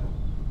stuff like that.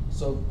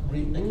 So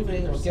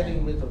removing or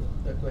getting rid of,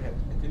 go ahead.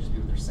 It could just be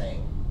what they're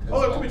saying.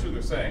 Oh, that could be what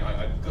they're saying.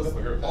 I agree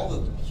with that. All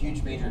the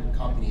huge major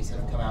companies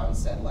have come out and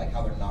said like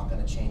how they're not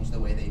going to change the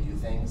way they do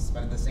things,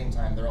 but at the same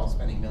time they're all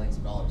spending millions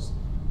of dollars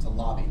to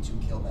lobby to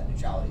kill net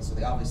neutrality. So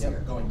they obviously are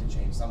going to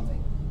change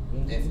something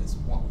if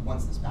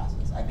once this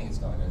passes. I think it's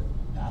going to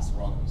pass.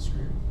 We're all going to be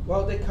screwed.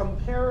 Well, they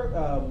compare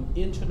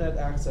internet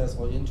access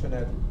or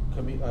internet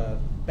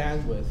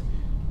bandwidth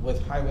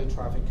with highway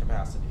traffic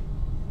capacity,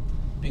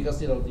 because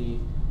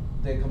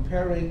they're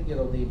comparing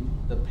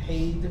the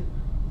paid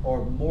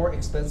or more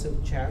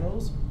expensive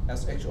channels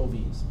as HOV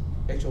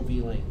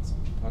lanes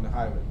on the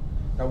highway.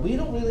 Now we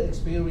don't really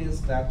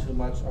experience that too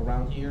much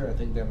around here. I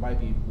think there might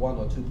be one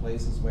or two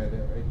places where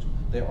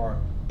there are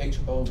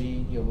HOV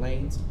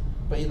lanes,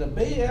 but in the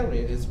Bay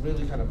Area it's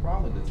really kind of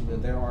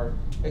prominent. There are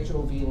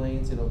HOV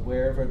lanes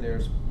wherever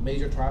there's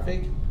major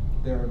traffic.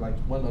 There are like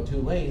one or two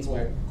lanes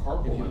where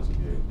Carpool lanes would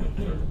be a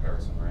fair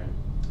comparison, right?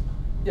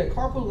 Yeah,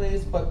 carpool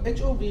lanes, but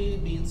HOV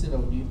means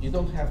you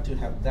don't have to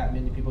have that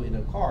many people in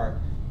a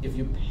car if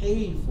you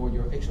pay for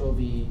your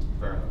HOV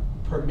Fair enough.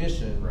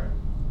 permission. Right.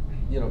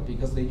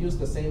 Because they use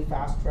the same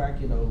fast track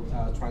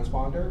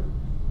transponder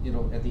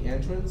at the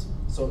entrance.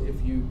 So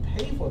if you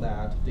pay for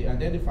that, they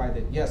identify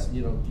that yes,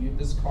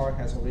 this car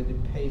has already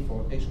paid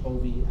for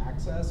HOV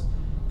access.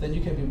 Then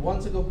you can be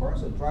one single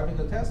person driving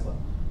the Tesla.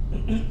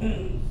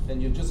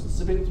 And you're just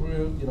zipping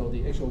through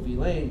the HOV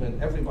lane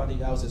when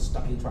everybody else is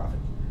stuck in traffic.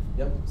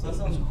 Yep. So that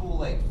sounds cool,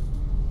 like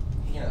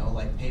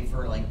pay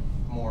for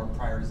more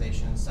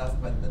prioritization and stuff,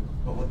 but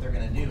what they're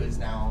gonna do is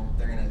now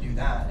they're gonna do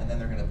that, and then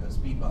they're gonna put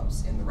speed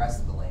bumps in the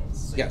rest of the lanes,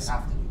 so Yes. you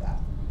have to do that,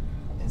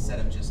 instead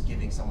of just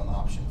giving someone the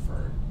option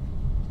for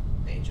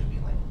the HOV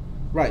lane.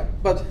 Right,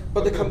 but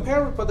the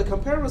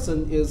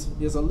comparison is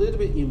a little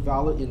bit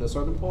invalid in a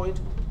certain point,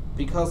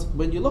 because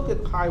when you look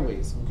at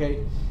highways,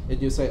 okay,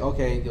 and you say,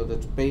 okay, the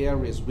Bay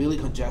Area is really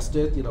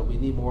congested, we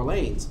need more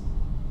lanes.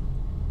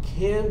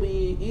 Can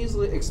we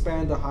easily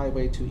expand the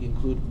highway to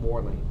include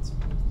more lanes?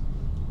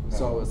 No.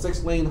 So a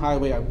 6-lane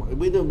highway,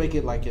 we don't make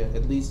it like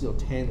at least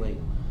 10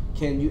 lane.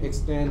 Can you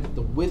extend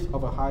the width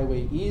of a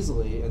highway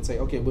easily and say,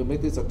 okay, we'll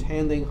make this a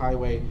 10-lane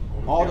highway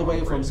Well, we all can't the on way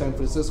the from bridge San as well.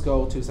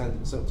 Francisco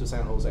to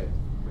San Jose?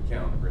 We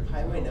can't on the bridge.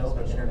 Highway no,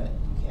 but internet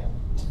you can.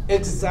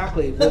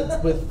 Exactly.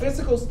 with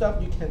physical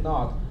stuff you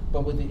cannot,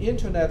 but with the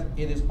internet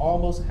it is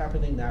almost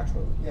happening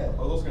naturally. Yeah.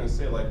 I was gonna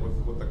say, like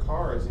with the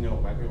cars,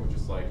 why can't we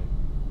just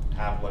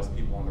have less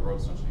people on the road,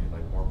 essentially,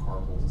 like more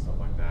carpools and stuff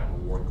like that,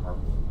 reward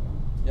carpooling.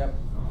 Yep.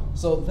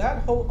 So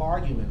that whole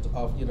argument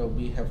of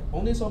we have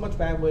only so much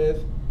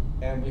bandwidth,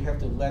 and we have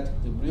to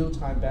let the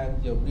real-time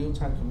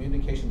real-time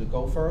communication to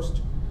go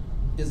first,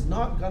 is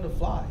not gonna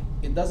fly.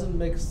 It doesn't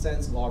make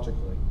sense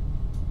logically.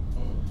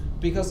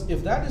 Because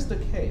if that is the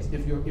case,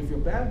 if your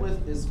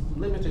bandwidth is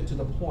limited to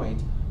the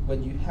point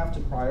when you have to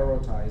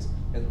prioritize,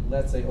 and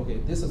let's say, okay,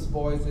 this is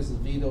voice, this is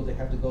video, they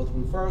have to go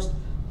through first.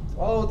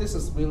 Oh, this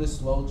is really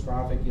slow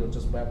traffic.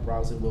 Just web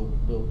browsing. We'll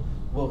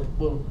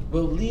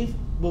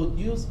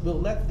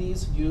let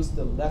these use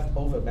the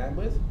leftover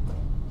bandwidth.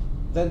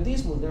 Then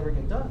these will never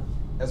get done.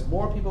 As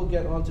more people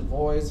get onto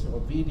voice or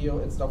video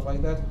and stuff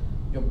like that,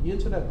 your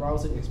internet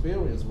browsing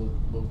experience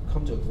will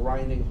come to a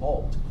grinding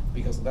halt,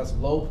 because that's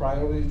low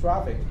priority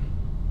traffic,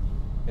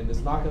 and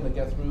it's not going to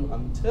get through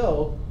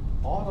until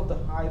all of the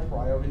high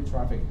priority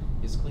traffic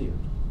is cleared.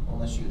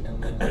 Unless you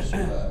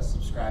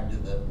subscribe to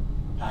the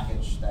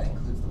package that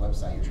includes the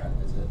website you're trying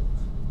to visit.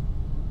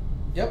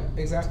 Yep,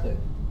 exactly.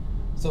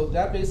 So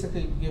that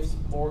basically gives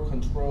more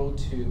control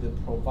to the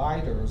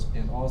providers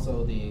and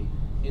also the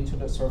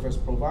internet service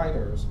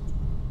providers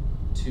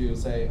to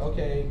say,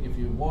 okay, if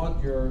you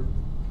want your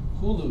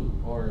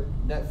Hulu or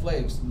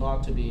Netflix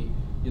not to be,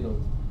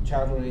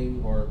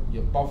 chattering or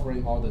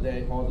buffering all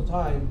the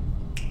time,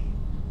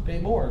 pay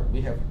more.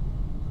 We have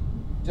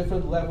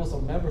different levels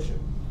of membership.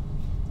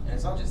 And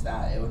it's not just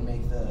that; it would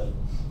make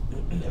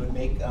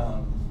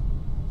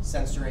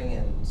censoring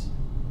and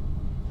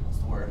what's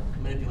the word,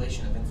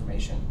 manipulation of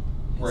information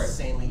Right.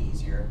 insanely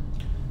easier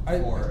I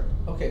for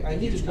need to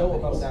huge know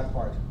about companies. that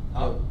part.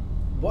 Huh?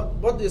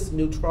 What is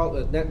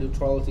net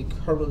neutrality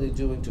currently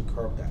doing to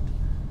curb that?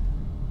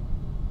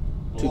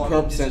 To Well, I curb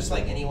mean, it's just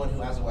censoring. like anyone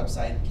who has a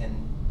website can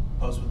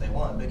post what they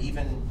want, but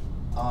even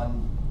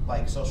on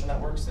social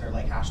networks that are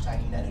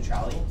hashtagging net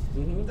neutrality,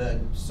 Mhm. the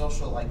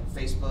social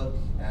Facebook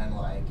and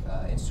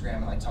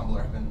Instagram and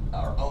Tumblr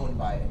are owned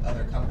by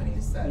other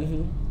companies that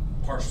Mhm.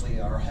 partially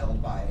are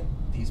held by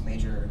these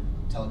major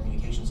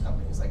telecommunications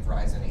companies like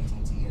Verizon,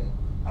 AT&T, and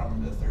I don't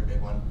remember the third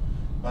big one,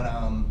 but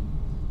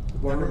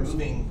they're Warner's.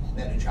 removing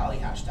net neutrality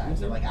hashtags.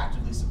 They're Mhm.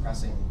 actively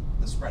suppressing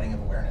the spreading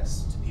of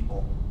awareness to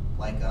people.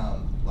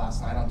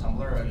 Last night on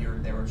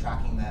Tumblr, they were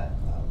tracking that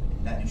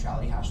net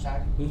neutrality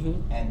hashtag,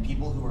 Mhm. and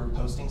people who were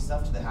posting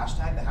stuff to the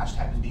hashtag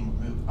was being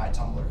removed by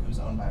Tumblr, who's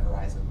owned by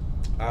Verizon.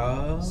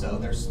 So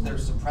they're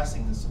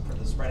suppressing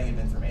the spreading of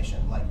information,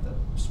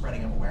 the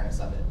spreading of awareness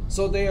of it.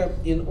 So they are,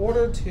 in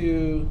order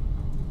to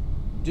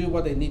do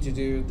what they need to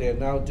do, they're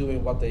now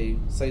doing what they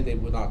say they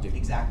would not do.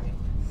 Exactly.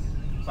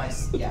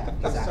 Yeah, That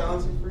exactly.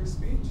 sounds like free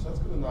speech. That's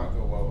gonna not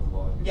go well with a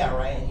lot of people. Yeah,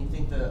 right. And you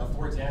think the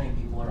authoritarian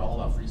people are all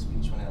about free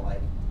speech when it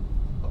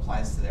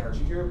applies to their.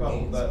 Did you hear about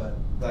gains,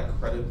 that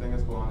credit thing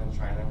that's going on in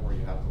China, where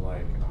you have to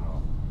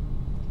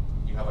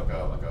you have not a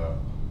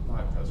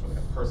credit score, like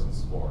a person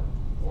score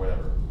or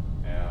whatever,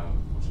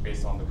 which is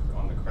based on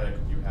the credit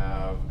you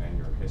have and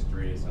your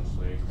history,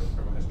 essentially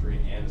criminal history,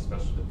 and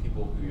especially the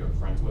people who you're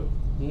friends with.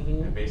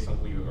 And based on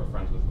who you are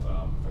friends with,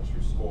 affects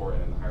your score,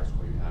 and then the higher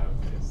score you have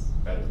is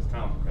better. It's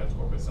kind of a credit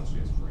score, but essentially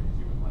it's free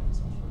human life,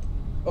 essentially.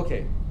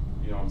 Okay.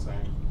 You know what I'm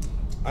saying?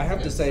 I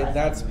have to say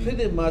that's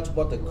pretty much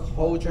what the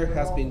culture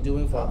has been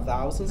doing for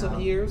thousands of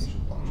years.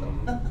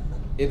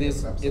 It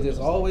is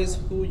always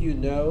who you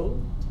know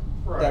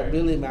that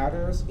really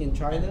matters in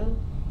China.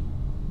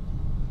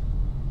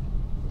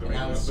 They're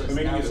Now it's making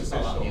just, now it it's just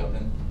all out in the official.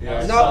 open.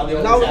 Yeah.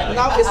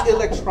 Now it's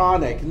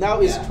electronic. Now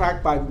it's Yeah.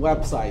 tracked by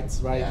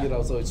websites, right? Yeah. You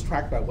know, so it's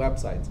tracked by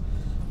websites.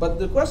 But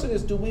the question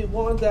is, do we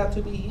want that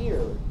to be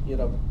here? You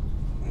know,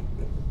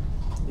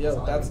 It's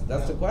not like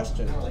that's the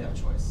question. We don't really have a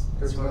choice.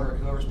 It's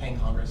whoever's paying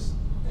Congress,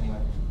 anyway.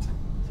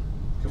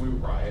 Can we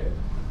riot?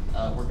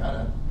 We're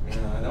gonna. Yeah,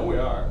 I know we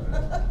are.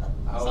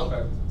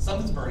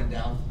 Something's burning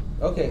down.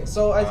 Okay,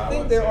 so I I think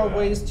wouldn't there say are that.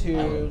 ways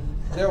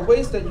there are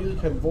ways that you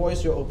can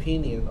voice your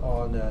opinion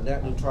on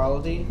net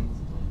neutrality.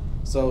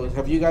 So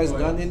have you guys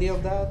done any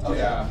of that? Oh,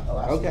 Yeah. Oh,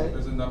 absolutely. Okay.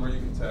 There's a number you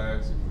can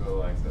text. You can go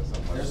like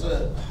something. There's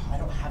I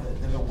don't have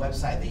it. There's a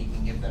website that you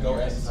can give them Go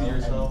your SC info, and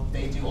yourself.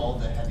 They do all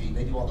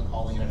the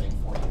calling and everything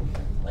for you.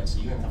 Like, so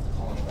you don't have to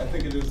call I anybody.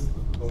 think it is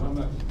the one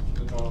that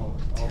Donald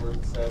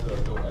Albert said,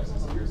 go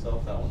SC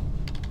yourself, that one.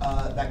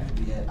 That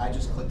could be it. I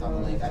just clicked on the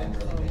link. I didn't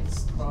really make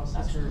it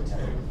actually look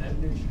at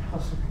it.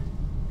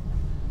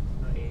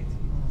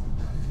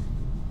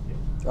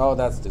 Oh,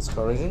 that's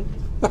discouraging.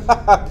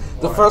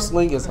 The first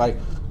link is like,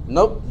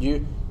 nope,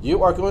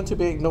 you are going to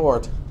be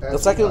ignored. The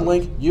second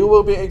link, you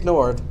will be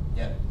ignored.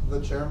 Yeah.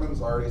 The chairman's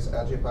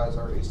Ajay has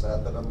already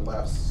said that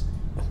unless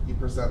you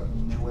present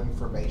new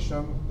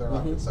information, they're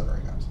not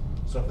considering it.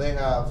 So if they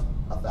have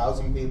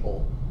 1,000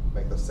 people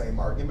make the same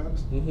argument,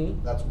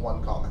 that's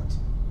one comment.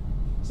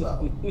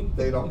 So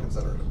they don't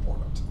consider it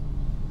important.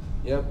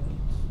 Yep.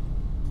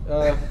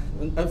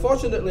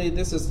 Unfortunately,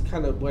 this is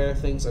kind of where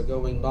things are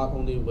going, not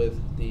only with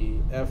the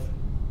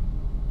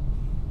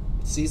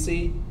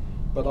FCC,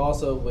 but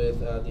also with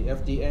the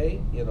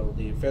FDA. You know,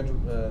 the federal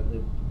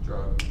the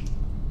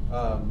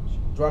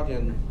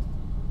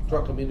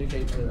drug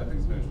communication.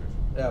 Ethics Administration.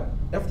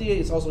 FDA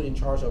is also in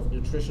charge of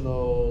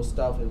nutritional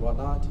stuff and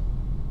whatnot.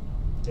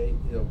 Okay,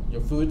 you know,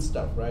 your food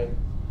stuff, right?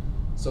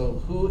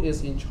 So who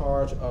is in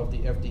charge of the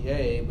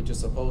FDA, which is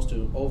supposed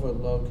to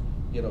overlook,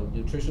 you know,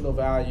 nutritional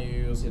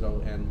values, you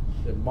know, and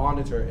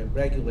monitor and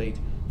regulate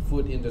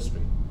food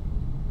industry?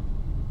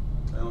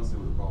 I don't see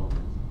what the problem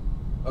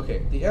is.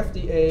 Okay, the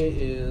FDA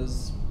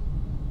is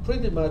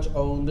pretty much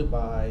owned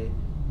by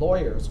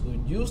lawyers who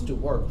used to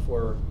work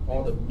for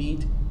all the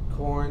meat,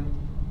 corn,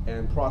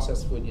 and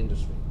processed food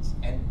industries.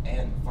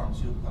 And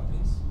pharmaceutical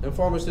companies. And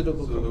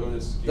pharmaceutical So they're gonna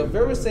companies. skew The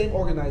very the- same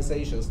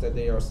organizations that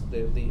the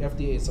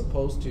FDA is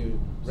supposed to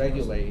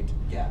regulate,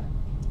 Yeah.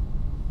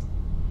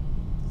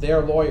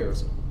 their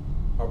lawyers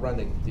are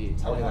running the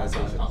Tell me how it's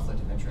not a organization. conflict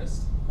of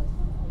interest.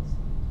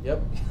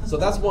 Yep. So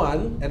that's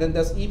one, and then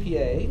there's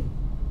EPA,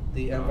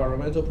 the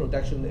Environmental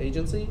Protection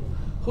Agency.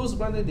 Who's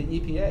running the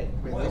EPA?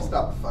 I mean, they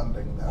stopped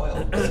funding them.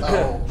 Oil.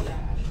 So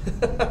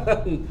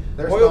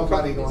there's Oil no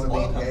money companies. going to the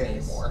Oil EPA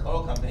companies, anymore.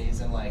 oil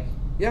companies, and like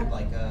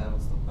like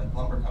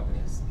lumber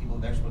companies. People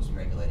they're supposed to be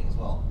regulating as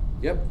well.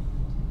 Yep.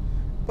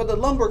 But the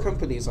lumber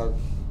companies are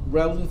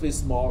relatively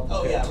small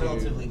Oh compared yeah, to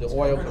relatively. the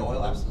oil compared to companies.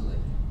 oil, absolutely.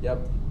 Yep.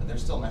 But they're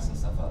still messing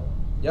stuff up.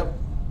 Yep.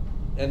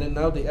 And then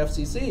now the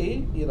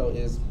FCC, you know,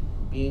 is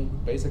being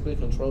basically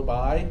controlled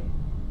by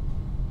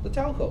the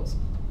telcos.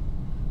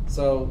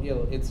 So, you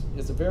know, it's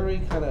a very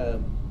kind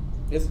of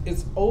it's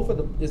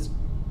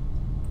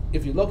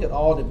if you look at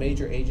all the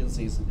major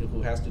agencies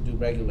who has to do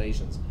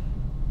regulations,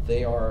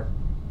 they are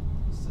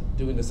So,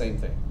 doing the same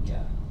thing.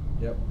 yeah.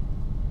 Yep.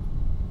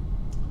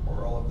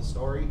 Moral of the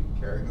story,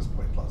 carrying is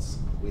pointless.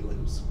 We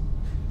lose.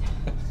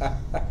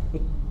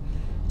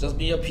 Just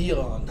be a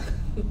peon.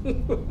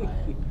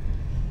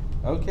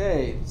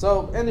 Okay.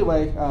 So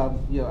anyway,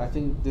 you know, I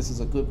think this is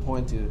a good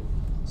point to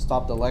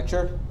stop the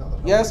lecture. Now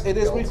that Yes, Hope it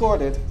is is killed.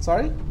 recorded.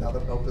 Sorry. Now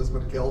that Hope has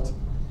been killed.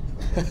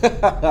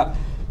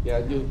 Yeah,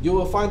 you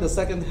will find the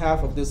second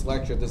half of this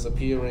lecture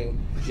disappearing,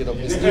 you know,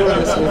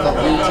 mysteriously from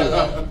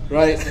YouTube,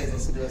 right?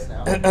 Listen to us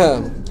now.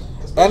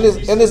 And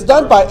it's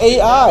done by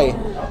AI.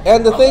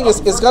 And the thing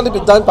is, it's going to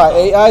be done by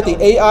AI. The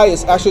AI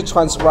is actually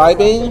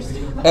transcribing,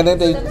 and then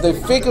they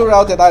figure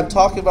out that I'm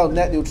talking about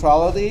net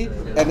neutrality,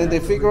 and then they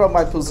figure out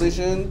my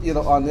position, you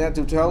know, on net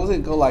neutrality,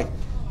 and go like,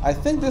 I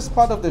think this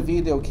part of the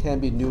video can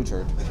be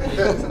neutered.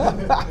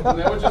 And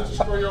that would just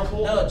destroy your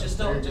whole. No, just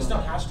don't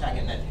hashtag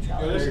it net You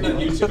know, neutrality. that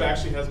YouTube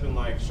actually has been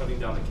like shutting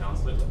down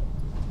accounts lately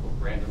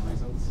for random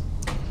reasons.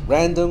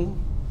 Random,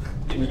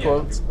 in Yeah,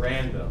 quotes.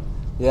 random.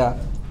 Yeah.